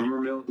coming. The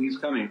rumor mill. He's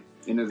coming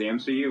into the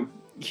MCU.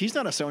 He's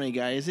not a Sony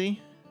guy, is he?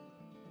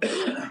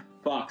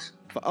 Fox.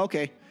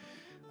 Okay.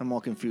 I'm all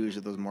confused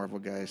with those Marvel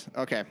guys.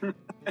 Okay.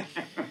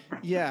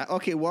 Yeah.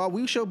 Okay. Well,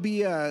 we shall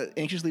be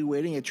anxiously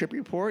waiting a trip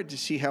report to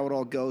see how it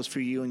all goes for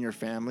you and your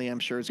family. I'm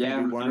sure it's going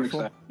to be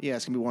wonderful. Yeah,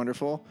 it's going to be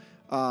wonderful.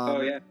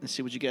 And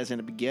see what you guys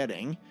end up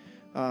getting.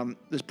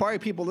 There's probably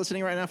people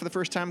listening right now for the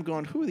first time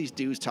going, who are these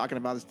dudes talking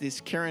about this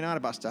carrying on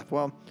about stuff?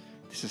 Well,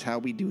 this is how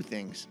we do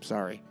things.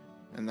 Sorry.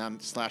 And I'm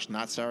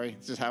 /not sorry.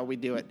 This is how we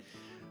do it.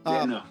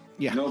 No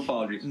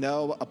apologies.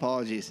 No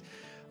apologies.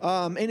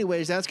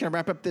 Anyways, that's going to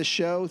wrap up this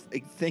show.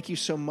 Thank you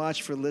so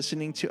much for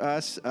listening to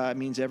us. It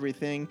means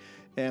everything.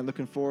 And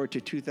looking forward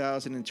to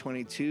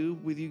 2022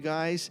 with you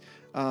guys.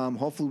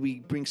 Hopefully we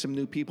bring some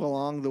new people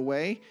along the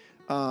way.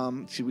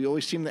 See, we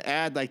always seem to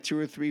add like 2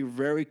 or 3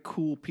 very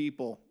cool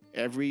people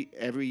every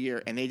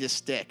year, and they just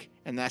stick.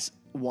 And that's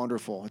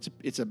wonderful.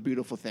 It's a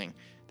beautiful thing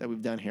that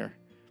we've done here.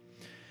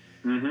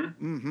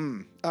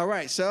 All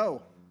right,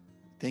 so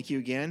thank you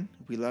again.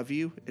 We love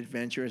you.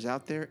 Adventure is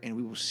out there, and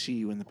we will see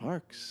you in the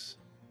parks.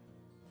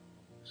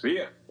 See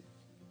ya.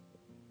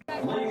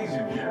 Ladies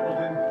and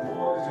gentlemen,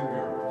 boys and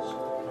girls,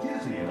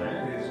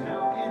 Disneyland is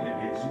now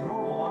ended its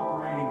normal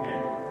operating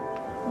day.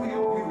 We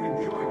hope you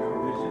enjoyed your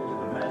visit to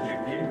the Magic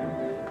Kingdom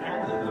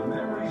and that the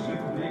memories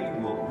you've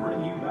made will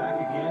bring you back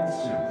again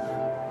soon.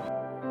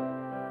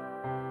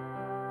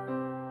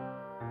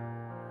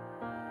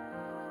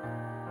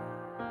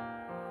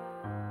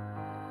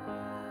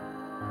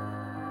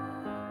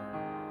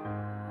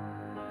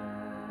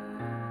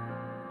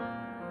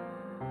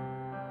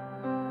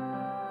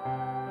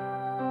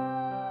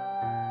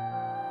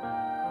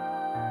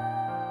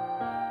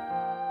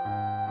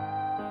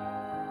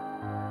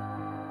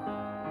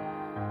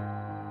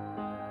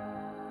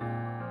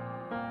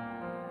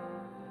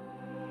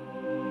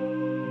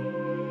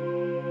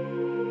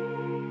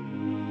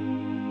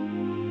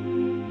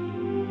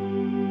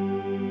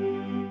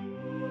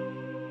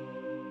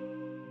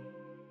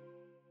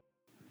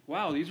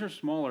 Wow, these are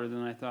smaller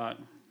than I thought.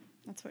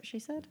 That's what she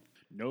said.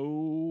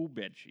 No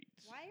bed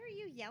sheets. Why are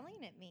you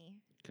yelling at me?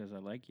 Because I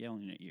like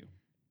yelling at you.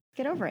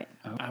 Get over it.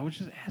 I was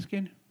just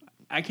asking.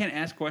 I can't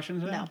ask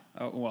questions now?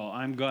 No. Oh, well,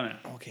 I'm gonna.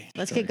 Okay.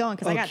 Let's get going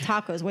because I got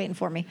tacos waiting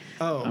for me.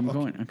 Oh, I'm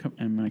going.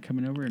 Am I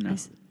coming over or no?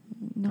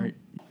 No. Right.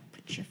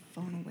 Put your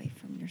phone away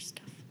from your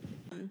stuff.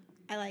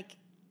 I like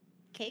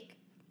cake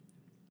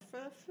for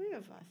the 3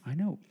 of us. I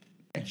know.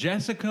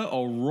 Jessica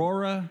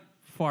Aurora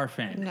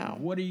Farfan. No.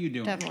 What are you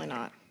doing? Definitely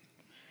not.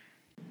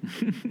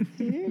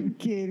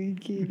 Kitty.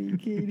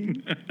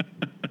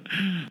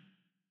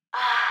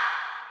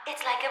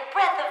 It's like a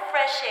breath of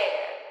fresh air.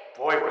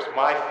 Boy, was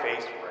my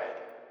face red.